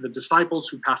on to the disciples,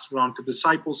 who passed it on to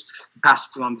disciples, who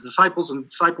passed it on to disciples and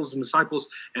disciples and disciples,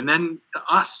 and then to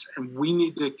us. And we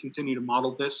need to continue to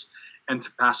model this and to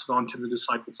pass it on to the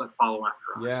disciples that follow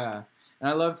after us. Yeah. And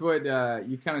I loved what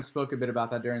you kind of spoke a bit about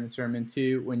that during the sermon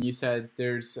too, when you said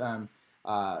there's an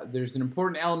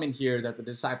important element here that the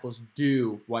disciples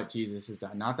do what Jesus has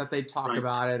done. Not that they talk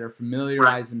about it or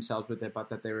familiarize themselves with it, but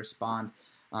that they respond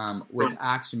with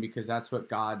action, because that's what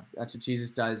Jesus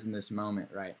does in this moment,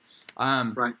 right?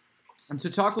 And so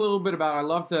talk a little bit about, I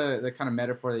love the kind of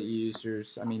metaphor that you used.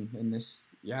 In this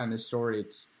story,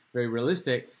 it's very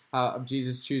realistic of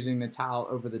Jesus choosing the towel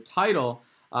over the title.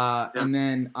 And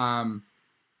then,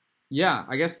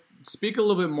 I guess speak a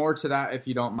little bit more to that if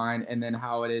you don't mind, and then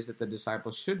how it is that the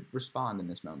disciples should respond in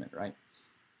this moment, right?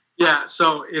 Yeah,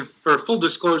 so if for full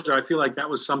disclosure, I feel like that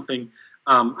was something,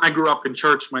 I grew up in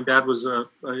church. My dad was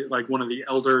like one of the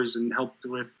elders and helped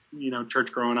with,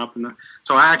 church growing up. And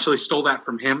so I actually stole that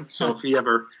from him. So if he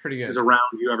ever is around,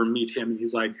 you ever meet him, and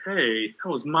he's like, hey, that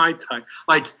was my time.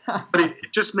 Like, but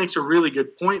it just makes a really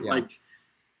good point. Yeah. Like,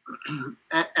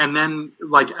 and then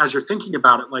like, as you're thinking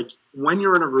about it, like when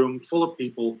you're in a room full of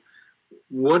people,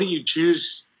 what do you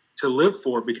choose to live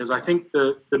for? Because I think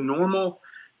the normal,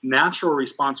 natural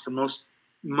response for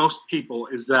most people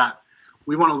is that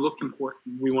we want to look important.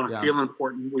 We want to feel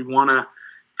important. We want to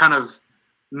kind of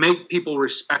make people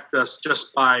respect us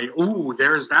just by, ooh,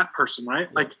 there's that person, right?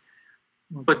 Yeah. Like,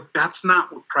 but that's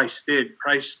not what Christ did.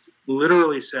 Christ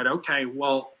literally said, okay,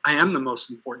 well, I am the most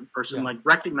important person, Yeah. like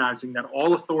recognizing that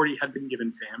all authority had been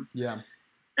given to him. Yeah.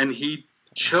 And he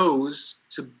chose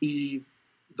to be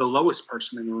the lowest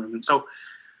person in the room. And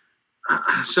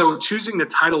so choosing the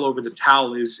title over the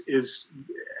towel is,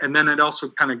 and then it also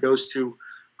kind of goes to,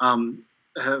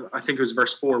 I think it was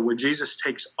verse 4, where Jesus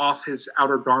takes off his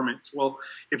outer garment. Well,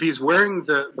 if he's wearing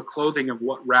the clothing of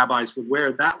what rabbis would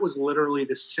wear, that was literally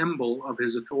the symbol of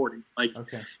his authority. Like,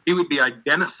 he would be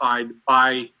identified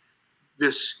by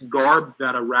this garb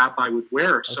that a rabbi would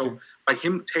wear. So by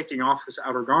him taking off his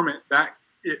outer garment,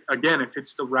 again, if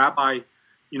it's the rabbi,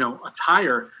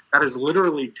 attire, that is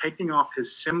literally taking off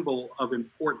his symbol of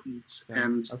importance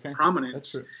and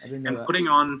prominence, and putting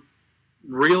on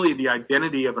really the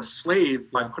identity of a slave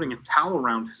by putting a towel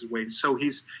around his waist. So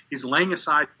he's laying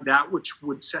aside that which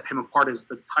would set him apart as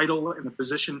the title and the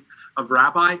position of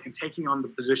rabbi, and taking on the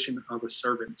position of a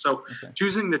servant. So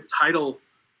choosing the title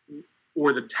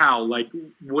or the towel, like,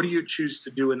 what do you choose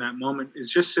to do in that moment,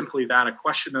 is just simply that, a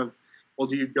question of, well,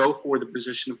 do you go for the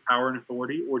position of power and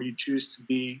authority, or do you choose to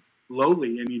be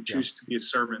lowly and you choose to be a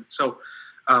servant? So,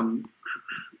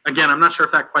 again, I'm not sure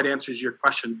if that quite answers your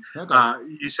question.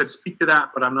 You said speak to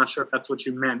that, but I'm not sure if that's what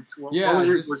you meant.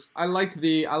 I liked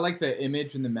the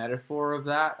image and the metaphor of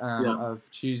that, of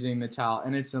choosing the towel,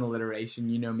 and it's an alliteration.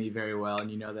 You know me very well, and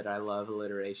you know that I love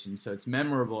alliteration, so it's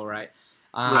memorable, right?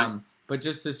 But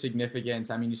just the significance,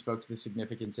 I mean, you spoke to the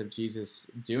significance of Jesus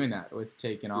doing that with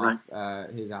taking off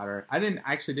his outer. I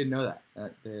didn't know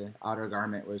that the outer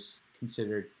garment was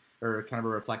considered, or kind of a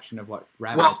reflection of what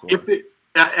rabbis wore.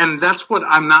 And that's what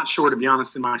I'm not sure, to be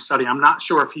honest, in my study. I'm not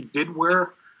sure if he did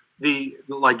wear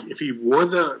if he wore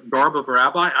the garb of a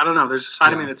rabbi. I don't know. There's a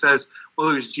side of me that says, well,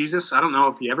 it was Jesus. I don't know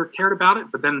if he ever cared about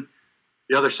it. But then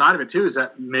the other side of it, too, is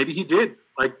that maybe he did.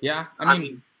 I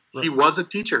mean, he was a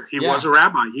teacher. He was a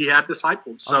rabbi. He had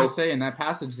disciples. So I was going to say, in that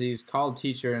passage, he's called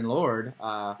teacher and Lord.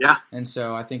 And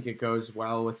so I think it goes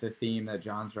well with the theme that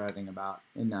John's writing about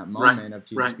in that moment of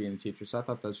Jesus being a teacher. So I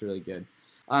thought that was really good.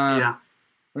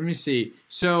 Let me see.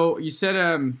 So you said,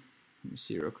 let me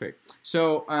see real quick.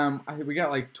 So I think we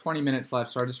got like 20 minutes left,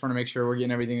 so I just want to make sure we're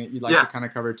getting everything that you'd like to kind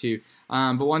of cover too.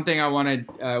 But one thing I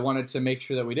wanted to make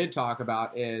sure that we did talk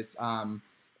about is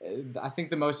I think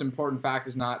the most important fact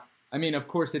is not, I mean, of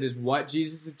course it is what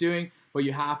Jesus is doing, but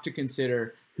you have to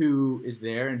consider who is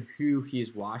there and who he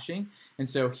is washing. And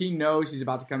so he knows he's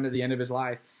about to come to the end of his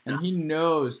life, and he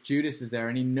knows Judas is there,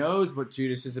 and he knows what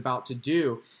Judas is about to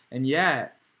do, and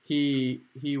yet he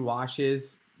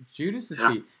washes Judas's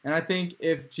feet. And I think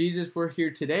if Jesus were here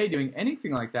today doing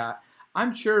anything like that,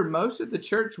 I'm sure most of the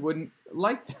church wouldn't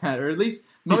like that, or at least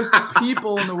most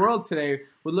people in the world today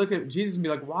would look at Jesus and be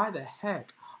like, why the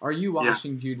heck are you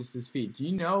washing Judas's feet? Do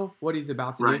you know what he's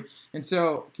about to do? And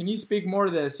so can you speak more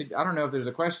to this? I don't know if there's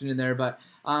a question in there, but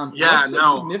what's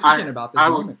so significant about this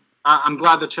moment? I'm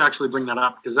glad that you actually bring that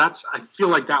up, because I feel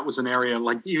like that was an area,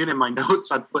 like even in my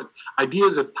notes, I put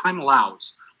ideas if time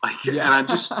allows. And I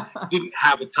just didn't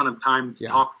have a ton of time to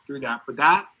talk through that. But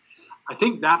I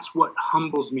think that's what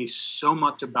humbles me so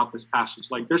much about this passage.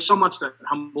 Like, there's so much that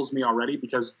humbles me already,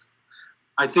 because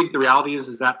I think the reality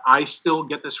is that I still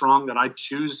get this wrong, that I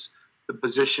choose the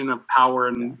position of power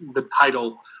and the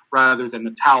title rather than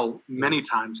the towel many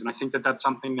times. And I think that that's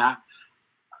something that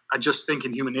I just think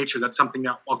in human nature, that's something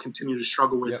that I'll continue to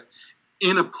struggle with.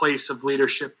 In a place of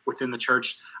leadership within the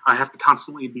church, I have to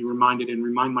constantly be reminded and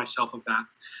remind myself of that.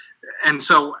 And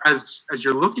so as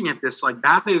you're looking at this, like,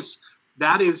 that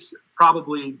is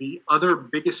probably the other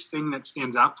biggest thing that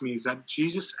stands out to me, is that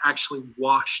Jesus actually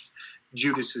washed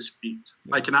Judas's feet.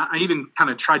 And I even kind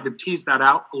of tried to tease that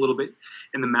out a little bit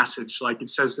in the message. Like, it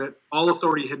says that all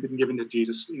authority had been given to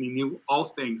Jesus, and he knew all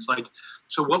things. Like,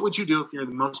 so what would you do if you're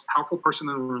the most powerful person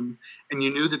in the room and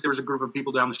you knew that there was a group of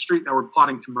people down the street that were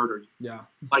plotting to murder you?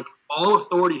 Like, all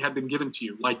authority had been given to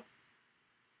you. Like,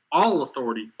 all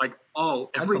authority, like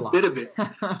every bit of it.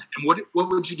 And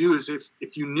what would you do is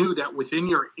if you knew that within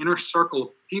your inner circle of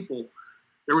people,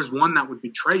 there was one that would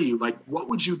betray you, like, what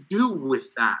would you do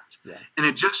with that? And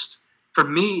it just, for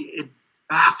me, it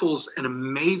baffles and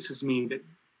amazes me that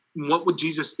what would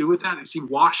Jesus do with that is he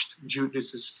washed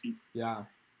Judas's feet.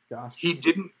 He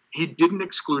didn't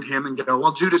exclude him and go,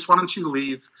 well, Judas, why don't you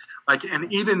leave? Like,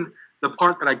 and even the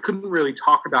part that I couldn't really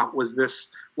talk about was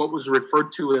this, what was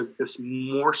referred to as this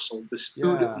morsel, this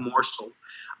food morsel.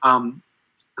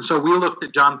 So we looked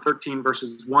at John 13,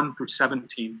 verses 1 through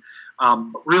 17.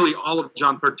 Really, all of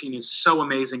John 13 is so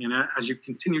amazing. And as you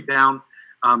continue down,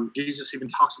 Jesus even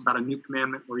talks about a new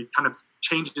commandment where he kind of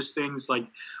changes things, like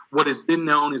what has been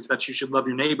known is that you should love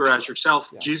your neighbor as yourself.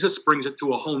 Yeah. Jesus brings it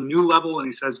to a whole new level, and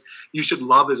he says, you should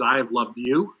love as I have loved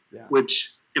you,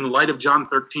 which in light of John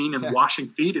 13 and washing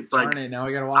feet, it's like, now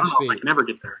we got to wash feet. I can never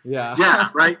get there. Yeah,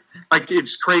 right? Like,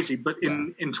 it's crazy. But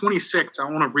in 26, I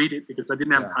want to read it because I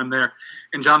didn't have time there.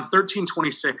 In John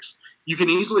 13:26, you can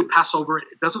easily pass over it.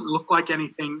 It doesn't look like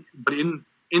anything, but in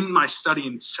my study,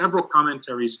 in several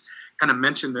commentaries kind of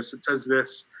mention this. It says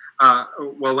this.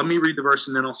 Well, let me read the verse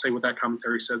and then I'll say what that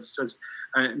commentary says. It says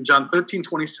in John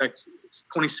 13:26,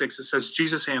 it says,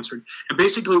 Jesus answered. And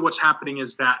basically what's happening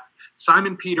is that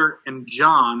Simon Peter and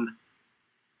John,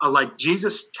 like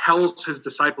Jesus tells his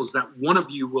disciples that one of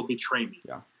you will betray me.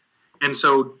 Yeah. And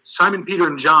so Simon Peter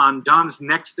and John's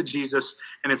next to Jesus,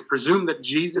 and it's presumed that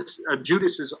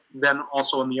Judas is then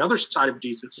also on the other side of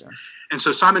Jesus. Yeah. And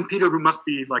so Simon Peter, who must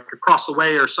be like across the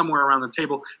way or somewhere around the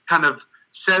table, kind of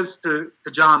says to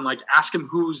John, like, ask him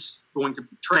who's going to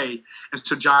betray. And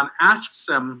so John asks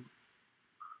them,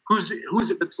 who's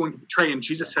it that's going to betray? And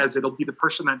Jesus says it'll be the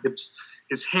person that dips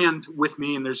his hand with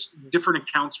me. And there's different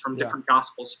accounts from different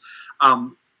gospels.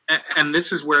 And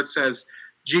this is where it says,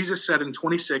 Jesus said in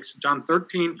 26, John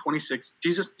 13:26,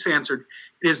 Jesus answered,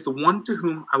 it is the one to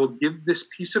whom I will give this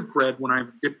piece of bread when I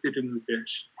have dipped it in the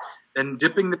dish. Then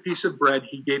dipping the piece of bread,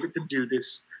 he gave it to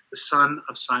Judas, the son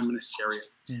of Simon Iscariot.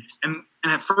 And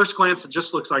at first glance, it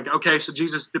just looks like, okay, so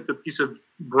Jesus dipped a piece of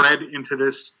bread into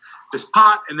this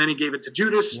pot, and then he gave it to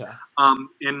Judas. Yeah.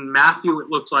 In Matthew, it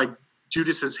looks like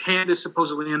Judas's hand is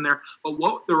supposedly in there, but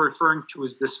what they're referring to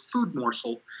is this food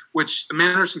morsel, which the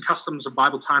manners and customs of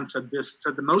Bible times said this. It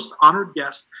said the most honored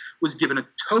guest was given a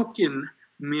token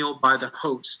meal by the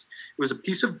host. It was a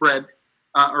piece of bread,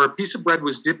 or a piece of bread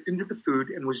was dipped into the food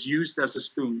and was used as a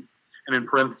spoon. And in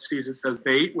parentheses, it says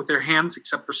they ate with their hands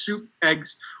except for soup,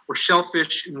 eggs, or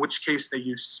shellfish, in which case they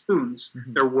used spoons.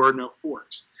 Mm-hmm. There were no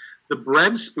forks. The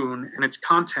bread spoon and its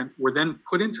content were then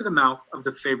put into the mouth of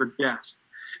the favored guest,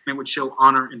 and it would show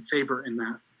honor and favor in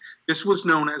that. This was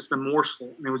known as the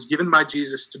morsel, and it was given by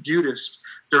Jesus to Judas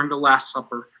during the Last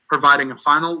Supper, providing a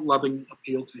final loving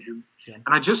appeal to him. Yeah.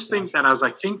 And I just think that as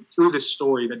I think through this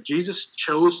story, that Jesus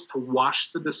chose to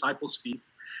wash the disciples' feet,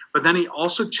 but then he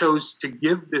also chose to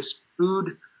give this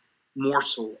food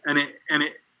morsel, and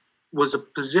it was a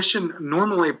position,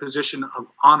 normally a position of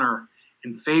honor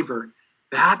and favor.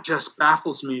 That just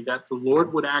baffles me that the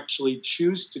Lord would actually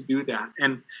choose to do that.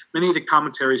 And many of the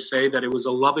commentaries say that it was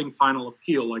a loving final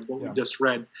appeal, like what we just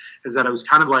read, is that it was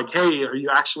kind of like, hey, are you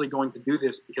actually going to do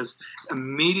this? Because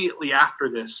immediately after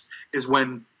this is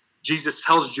when Jesus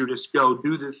tells Judas, go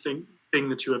do the thing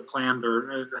that you have planned,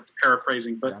 or that's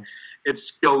paraphrasing, but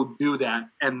it's go do that.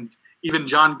 And even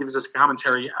John gives us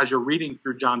commentary as you're reading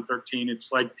through John 13.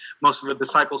 It's like most of the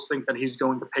disciples think that he's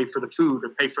going to pay for the food or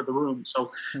pay for the room.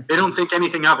 So they don't think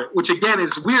anything of it, which again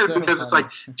is weird because it's like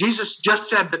Jesus just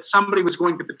said that somebody was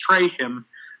going to betray him.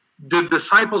 The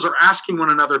disciples are asking one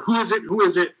another, who is it? Who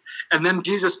is it? And then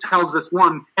Jesus tells this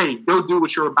one, hey, go do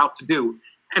what you're about to do.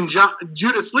 And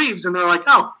Judas leaves and they're like,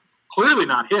 oh, clearly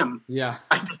not him. Yeah.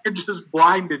 They're just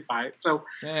blinded by it. So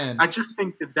I just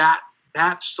think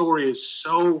that story is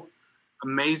so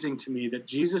amazing to me, that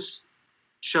Jesus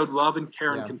showed love and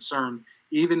care and concern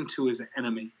even to his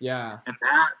enemy. Yeah. And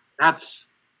that's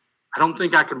I don't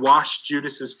think I could wash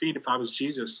Judas's feet if I was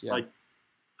Jesus. Yeah. Like,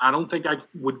 I don't think I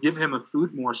would give him a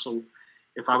food morsel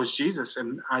if I was Jesus.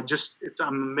 And I'm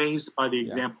amazed by the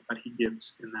example that he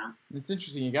gives in that. It's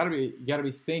interesting. You gotta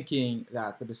be thinking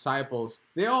that the disciples,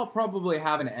 they all probably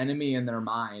have an enemy in their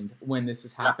mind when this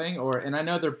is happening, and I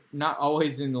know they're not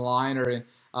always in line or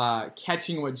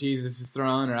catching what Jesus is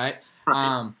throwing, right?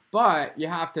 But you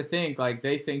have to think, like,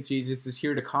 they think Jesus is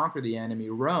here to conquer the enemy,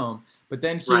 Rome, but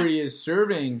then here he is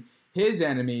serving his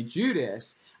enemy,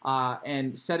 Judas,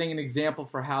 and setting an example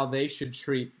for how they should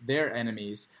treat their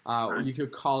enemies. You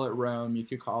could call it Rome, you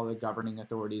could call it governing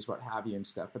authorities, what have you and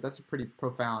stuff, but that's a pretty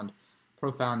profound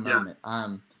moment.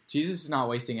 Jesus is not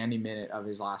wasting any minute of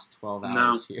his last 12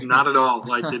 hours here. No, not at all.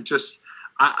 Like, it just...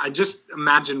 I just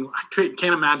imagine,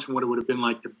 can't imagine what it would have been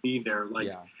like to be there. Like,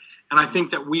 and I think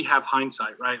that we have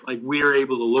hindsight, right? Like, we are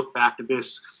able to look back at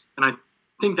this, and I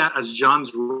think that as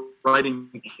John's writing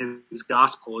his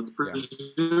gospel, it's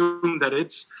presumed that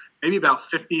it's maybe about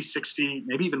 50, 60,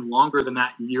 maybe even longer than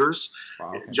that years. Wow,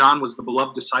 okay. John was the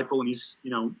beloved disciple, and he's,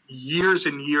 years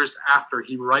and years after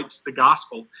he writes the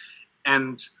gospel.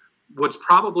 And what's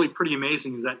probably pretty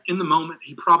amazing is that in the moment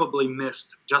he probably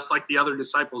missed, just like the other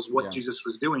disciples, what Jesus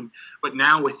was doing. But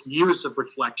now with years of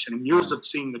reflection and years of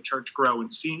seeing the church grow and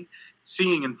seeing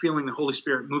and feeling the Holy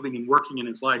Spirit moving and working in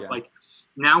his life, like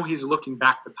now he's looking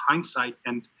back with hindsight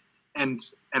and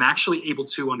actually able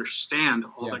to understand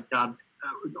all that God,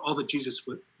 all that Jesus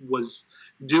was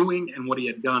doing and what he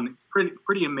had done. It's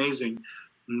pretty amazing,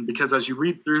 because as you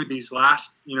read through these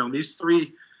last, these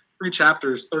three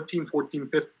chapters, 13, 14,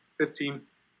 15,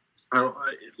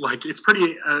 like it's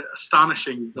pretty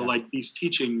astonishing, these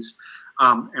teachings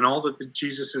and all that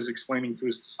Jesus is explaining to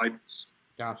his disciples.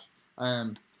 Gosh.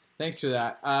 Thanks for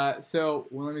that. So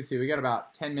let me see. We got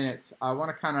about 10 minutes. I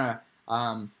want to kind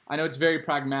of, I know it's very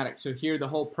pragmatic. So here, the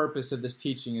whole purpose of this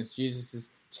teaching is Jesus is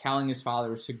telling his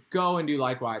followers to go and do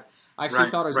likewise. I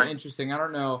actually thought it was interesting. I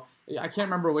don't know. I can't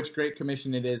remember which Great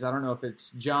Commission it is. I don't know if it's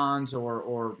John's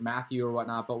or Matthew or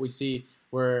whatnot, but we see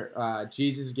where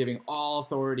Jesus is giving all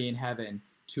authority in heaven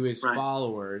to his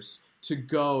followers to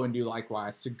go and do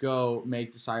likewise, to go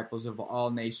make disciples of all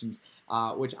nations,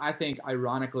 which I think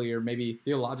ironically or maybe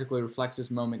theologically reflects this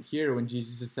moment here when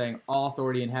Jesus is saying, all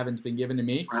authority in heaven has been given to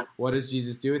me. What does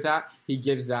Jesus do with that? He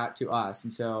gives that to us.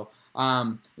 And so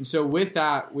with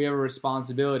that, we have a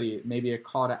responsibility, maybe a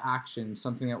call to action,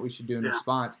 something that we should do in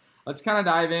response. Let's kind of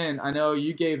dive in. I know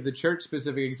you gave the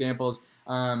church-specific examples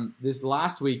this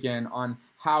last weekend on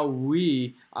how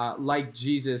we, like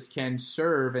Jesus, can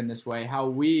serve in this way, how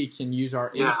we can use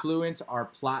our influence, our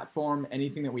platform,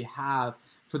 anything that we have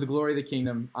for the glory of the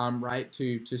kingdom, right,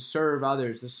 to serve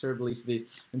others, to serve the least of these.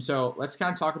 And so let's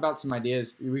kind of talk about some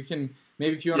ideas. We can,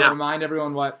 maybe if you want to remind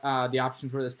everyone what the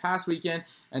options were this past weekend,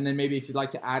 and then maybe if you'd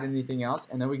like to add anything else,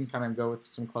 and then we can kind of go with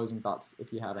some closing thoughts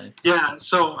if you have any. Yeah,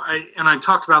 so I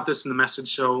talked about this in the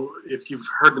message, so if you've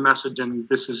heard the message and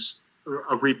this is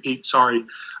a repeat, sorry.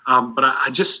 But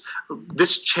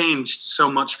this changed so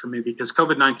much for me because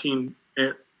COVID-19,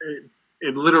 it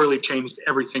literally changed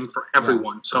everything for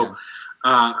everyone. So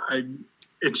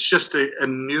it's just a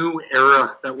new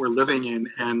era that we're living in.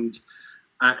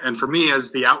 And for me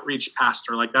as the outreach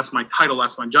pastor, like that's my title,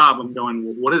 that's my job. I'm going,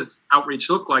 well, what does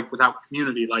outreach look like without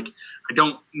community? Like I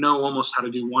don't know almost how to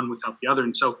do one without the other.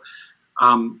 And so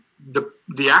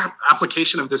the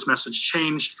application of this message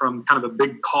changed from kind of a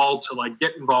big call to like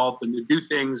get involved and to do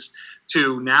things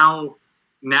to now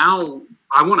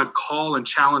I want to call and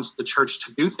challenge the church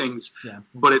to do things,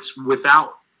 but it's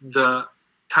without the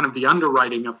kind of the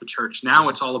underwriting of the church. Now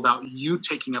it's all about you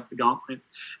taking up the gauntlet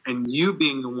and you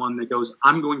being the one that goes,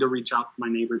 I'm going to reach out to my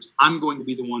neighbors. I'm going to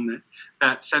be the one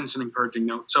that sends an encouraging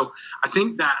note. So I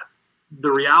think that the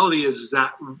reality is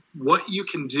that what you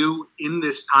can do in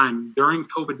this time during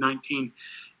COVID-19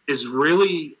 is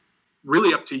really,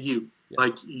 really up to you. Yeah.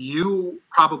 Like you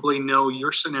probably know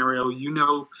your scenario, you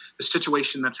know the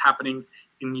situation that's happening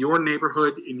in your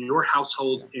neighborhood, in your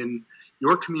household, in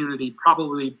your community,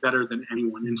 probably better than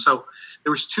anyone. And so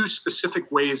there was two specific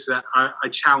ways that I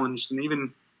challenged, and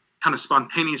even kind of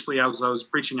spontaneously as I was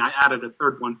preaching, I added a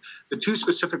third one. The two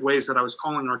specific ways that I was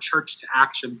calling our church to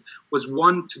action was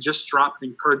one, to just drop an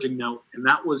encouraging note, and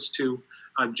that was to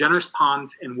Jenner's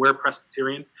Pond and Ware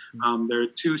Presbyterian. There are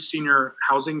two senior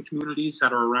housing communities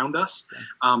that are around us.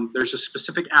 There's a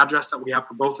specific address that we have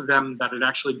for both of them that it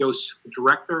actually goes to the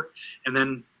director, and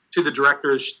then to the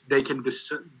directors, they can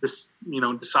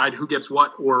decide who gets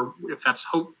what, or if that's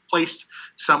placed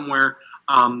somewhere.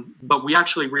 But we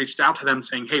actually reached out to them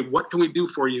saying, hey, what can we do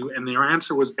for you? And their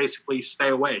answer was basically stay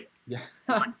away. Yeah.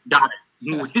 It's like, got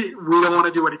it. We don't want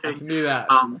to do anything. I can do that.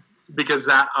 Because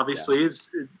that obviously is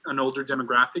an older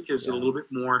demographic, is a little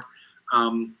bit more,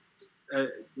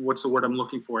 what's the word I'm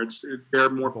looking for? They're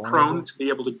more prone to be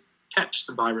able to catch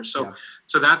the virus.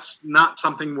 So that's not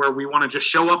something where we want to just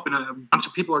show up and a bunch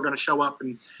of people are going to show up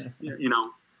and,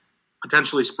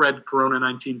 potentially spread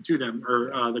Corona-19 to them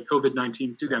or the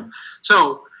COVID-19 to them.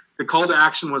 So the call to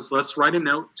action was, let's write a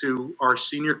note to our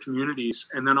senior communities,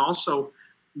 and then also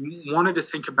wanted to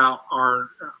think about our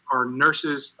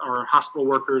nurses, our hospital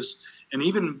workers, and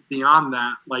even beyond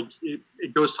that, like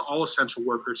it goes to all essential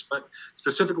workers, but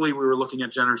specifically we were looking at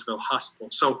Jennersville Hospital.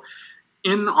 So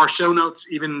in our show notes,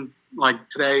 even like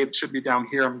today, it should be down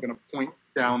here. I'm going to point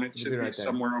down. It should be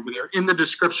somewhere over there. In the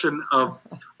description of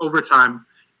Overtime,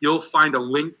 you'll find a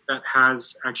link that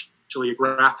has actually a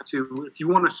graphic to, if you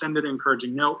want to send an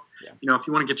encouraging note, if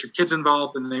you want to get your kids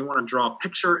involved and they want to draw a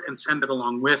picture and send it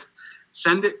along with,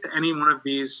 send it to any one of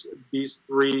these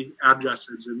three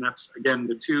addresses. And that's, again,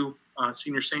 the two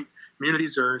senior saint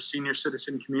communities or senior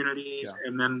citizen communities,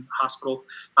 and then hospital.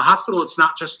 The hospital, it's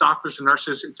not just doctors and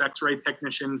nurses, it's x-ray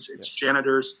technicians, it's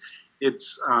janitors,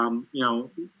 it's,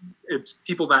 it's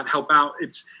people that help out.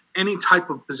 It's any type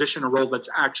of position or role that's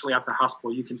actually at the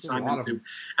hospital you can sign into.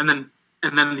 And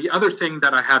then the other thing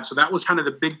that I had, so that was kind of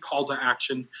the big call to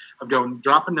action of going,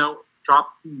 drop a note,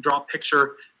 draw a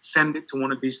picture, send it to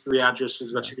one of these 3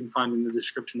 addresses that you can find in the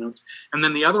description notes. And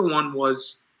then the other one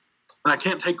was, and I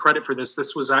can't take credit for this,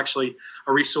 this was actually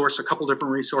a resource, a couple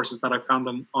different resources that I found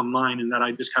online and that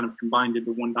I just kind of combined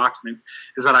into one document,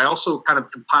 is that I also kind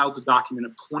of compiled a document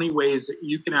of 20 ways that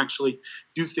you can actually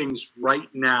do things right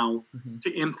now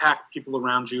to impact people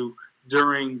around you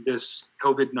during this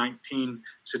COVID-19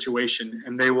 situation.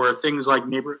 And they were things like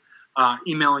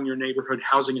emailing your neighborhood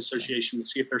housing association to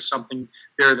see if there's something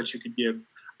there that you could give.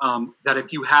 That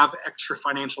if you have extra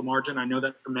financial margin, I know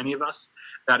that for many of us,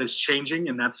 that is changing,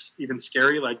 and that's even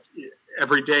scary. Like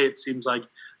every day, it seems like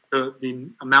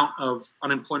the amount of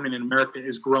unemployment in America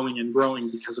is growing and growing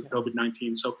because of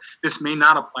COVID-19. So this may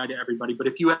not apply to everybody, but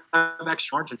if you have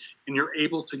extra margin and you're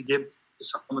able to give to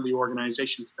some of the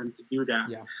organizations, then to do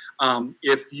that.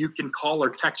 If you can call or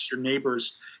text your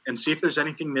neighbors and see if there's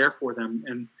anything there for them.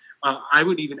 And I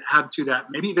would even add to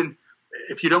that, maybe even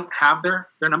if you don't have their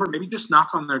number, maybe just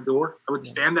knock on their door. I would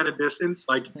stand at a distance,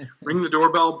 like ring the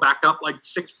doorbell back up like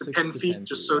 6 to 10 feet,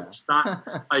 just so it's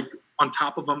not like on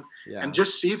top of them, and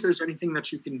just see if there's anything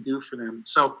that you can do for them.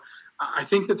 So I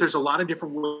think that there's a lot of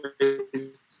different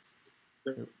ways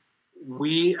that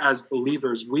we as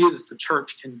believers, we as the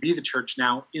church can be the church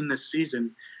now in this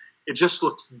season. It just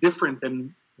looks different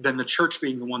than the church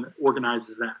being the one that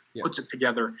organizes that, puts it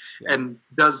together, and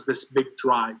does this big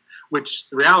drive, which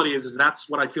the reality is that's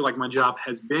what I feel like my job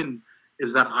has been,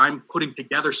 is that I'm putting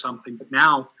together something. But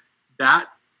now that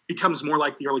becomes more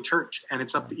like the early church, and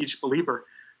it's up to each believer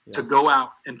to go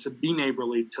out and to be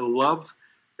neighborly, to love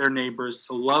their neighbors,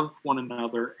 to love one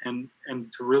another, and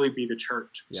to really be the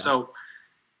church. So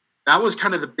that was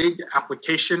kind of the big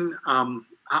application.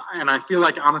 And I feel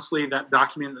like, honestly, that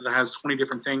document that has 20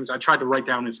 different things, I tried to write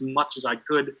down as much as I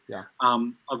could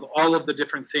of all of the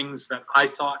different things that I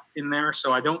thought in there.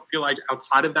 So I don't feel like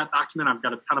outside of that document, I've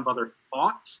got a ton of other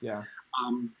thoughts.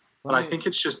 But I think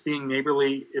it's just being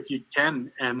neighborly if you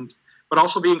can, but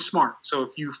also being smart. So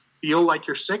if you feel like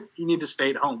you're sick, you need to stay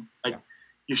at home.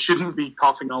 You shouldn't be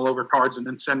coughing all over cards and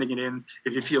then sending it in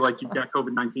if you feel like you've got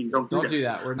COVID-19. Don't do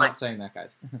that. We're not saying that,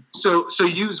 guys. So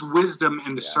use wisdom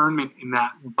and discernment in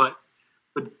that, but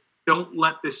don't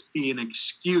let this be an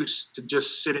excuse to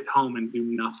just sit at home and do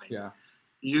nothing.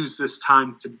 Use this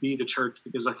time to be the church,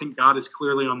 because I think God is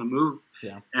clearly on the move.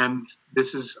 And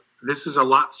this is a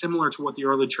lot similar to what the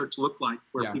early church looked like,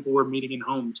 where people were meeting in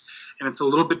homes. And it's a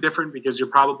little bit different because you're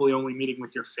probably only meeting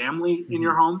with your family in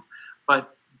your home,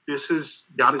 but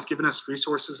God has given us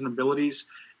resources and abilities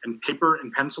and paper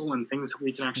and pencil and things that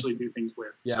we can actually do things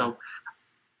with. So,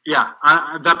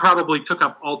 that probably took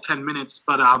up all 10 minutes,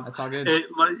 but that's all good.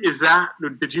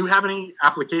 Did you have any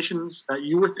applications that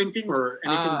you were thinking, or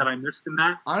anything that I missed in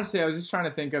that? Honestly, I was just trying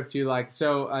to think of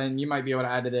and you might be able to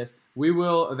add to this. We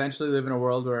will eventually live in a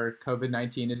world where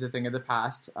COVID-19 is a thing of the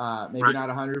past. Maybe not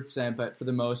 100%, but for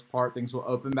the most part, things will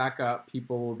open back up.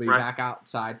 People will be back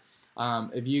outside.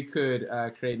 If you could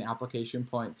create an application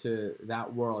point to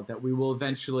that world that we will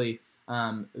eventually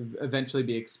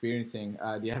be experiencing,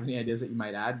 do you have any ideas that you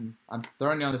might add? And I'm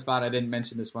throwing you on the spot. I didn't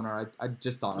mention this one, or I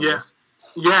just thought of this.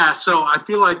 Yeah, so I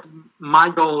feel like my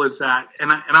goal is that,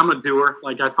 and I'm a doer.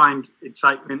 Like, I find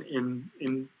excitement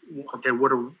in okay,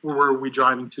 where are we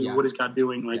driving to? What is God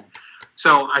doing?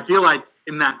 So I feel like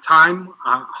in that time,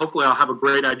 hopefully I'll have a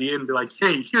great idea and be like,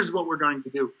 hey, here's what we're going to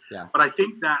do. But I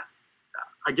think that,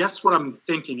 I guess what I'm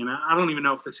thinking, and I don't even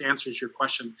know if this answers your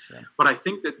question, but I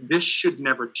think that this should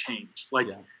never change.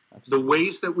 The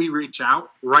ways that we reach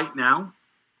out right now,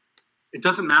 it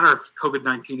doesn't matter if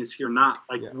COVID-19 is here or not.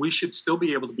 We should still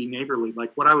be able to be neighborly.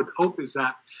 What I would hope is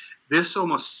that this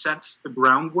almost sets the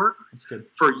groundwork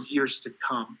for years to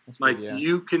come.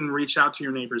 You can reach out to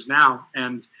your neighbors now,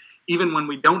 and even when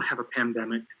we don't have a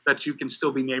pandemic, that you can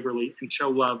still be neighborly and show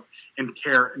love and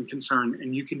care and concern,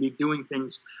 and you can be doing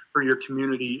things for your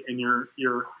community and your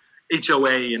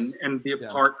HOA and be a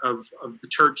part of the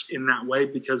church in that way.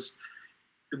 Because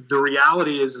the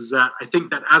reality is that I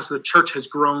think that as the church has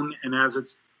grown and as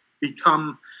it's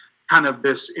become kind of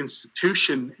this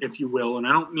institution, if you will, and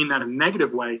I don't mean that in a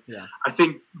negative way, I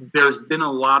think there's been a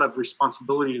lot of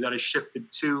responsibility that has shifted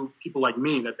to people like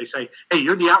me, that they say, hey,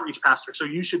 you're the outreach pastor, so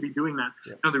you should be doing that.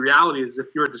 No, the reality is, if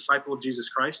you're a disciple of Jesus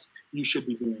Christ, you should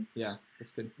be doing this.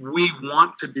 That's good. We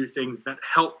want to do things that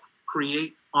help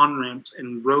create on-ramps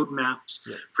and roadmaps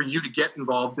for you to get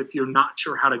involved if you're not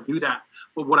sure how to do that.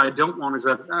 But what I don't want is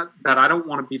that I don't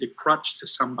want to be the crutch to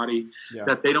somebody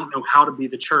that they don't know how to be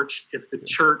the church if the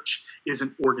church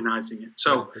isn't organizing it.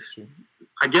 So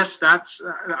I guess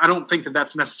I don't think that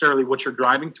that's necessarily what you're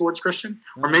driving towards, Christian,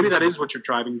 or maybe that is what you're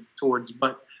driving towards.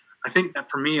 But I think that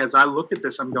for me, as I look at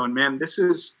this, I'm going, man, this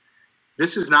is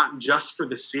this is not just for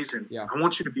the season. Yeah. I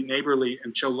want you to be neighborly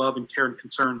and show love and care and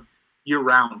concern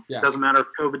year-round. Yeah. It doesn't matter if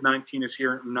COVID-19 is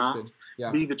here or not.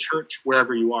 Yeah. Be the church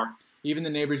wherever you are. Even the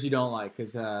neighbors you don't like,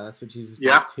 because that's what Jesus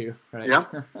Yeah. does too, right? Yeah.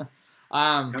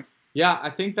 Yeah, I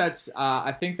think that's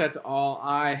all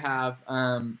I have.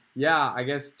 I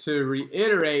guess to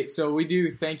reiterate, so we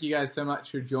do thank you guys so much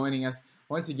for joining us.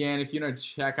 Once again, if you want to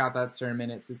check out that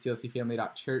sermon, it's at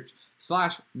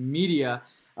clcfamily.church/media.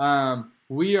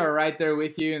 We are right there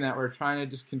with you in that we're trying to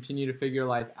just continue to figure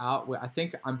life out. I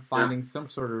think I'm finding some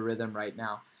sort of rhythm right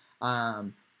now.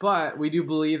 But we do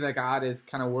believe that God is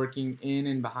kind of working in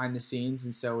and behind the scenes,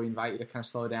 and so we invite you to kind of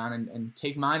slow down and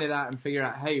take mind of that and figure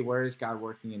out, hey, where is God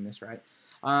working in this, right?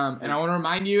 And I want to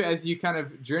remind you, as you kind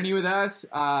of journey with us,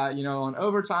 on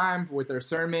Overtime with our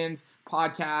sermons,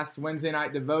 podcast, Wednesday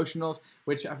night devotionals,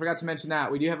 which I forgot to mention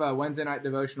that. We do have a Wednesday night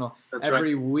devotional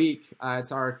every week.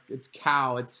 It's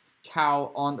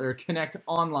Connect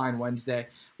Online Wednesday.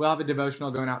 We'll have a devotional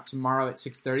going out tomorrow at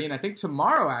 6:30, and I think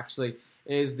tomorrow actually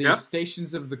is the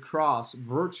Stations of the Cross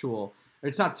virtual.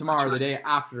 It's not tomorrow, the day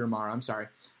after tomorrow. I'm sorry.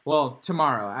 Well,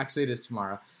 tomorrow. Actually, it is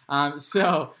tomorrow.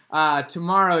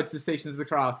 Tomorrow it's the Stations of the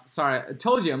Cross. Sorry, I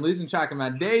told you I'm losing track of my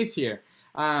days here.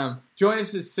 Join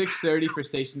us at 6:30 for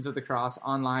Stations of the Cross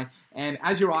online. And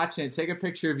as you're watching it, take a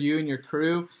picture of you and your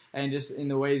crew, and just in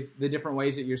the different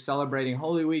ways that you're celebrating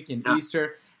Holy Week and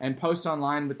Easter, and post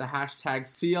online with the hashtag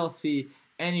CLC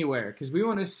Anywhere, because we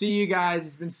want to see you guys.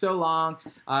 It's been so long,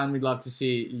 and we'd love to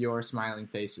see your smiling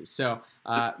faces. So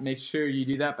make sure you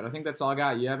do that. But I think that's all I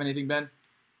got. You have anything, Ben?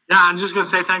 Yeah, I'm just going to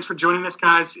say thanks for joining us,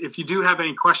 guys. If you do have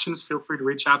any questions, feel free to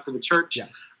reach out to the church. Yeah.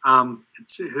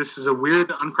 This is a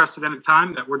weird, unprecedented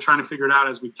time that we're trying to figure it out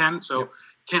as we can. So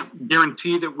can't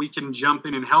guarantee that we can jump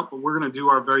in and help, but we're going to do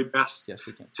our very best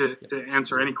to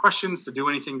answer any questions, to do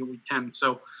anything that we can.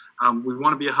 So we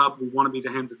want to be a hub. We want to be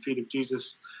the hands and feet of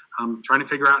Jesus, trying to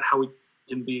figure out how we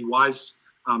can be wise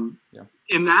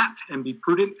in that and be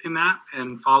prudent in that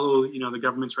and follow, the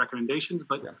government's recommendations.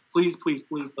 But please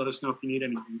let us know if you need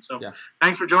anything. So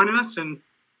thanks for joining us, and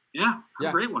have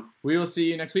a great one. We will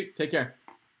see you next week. Take care.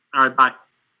 All right, bye.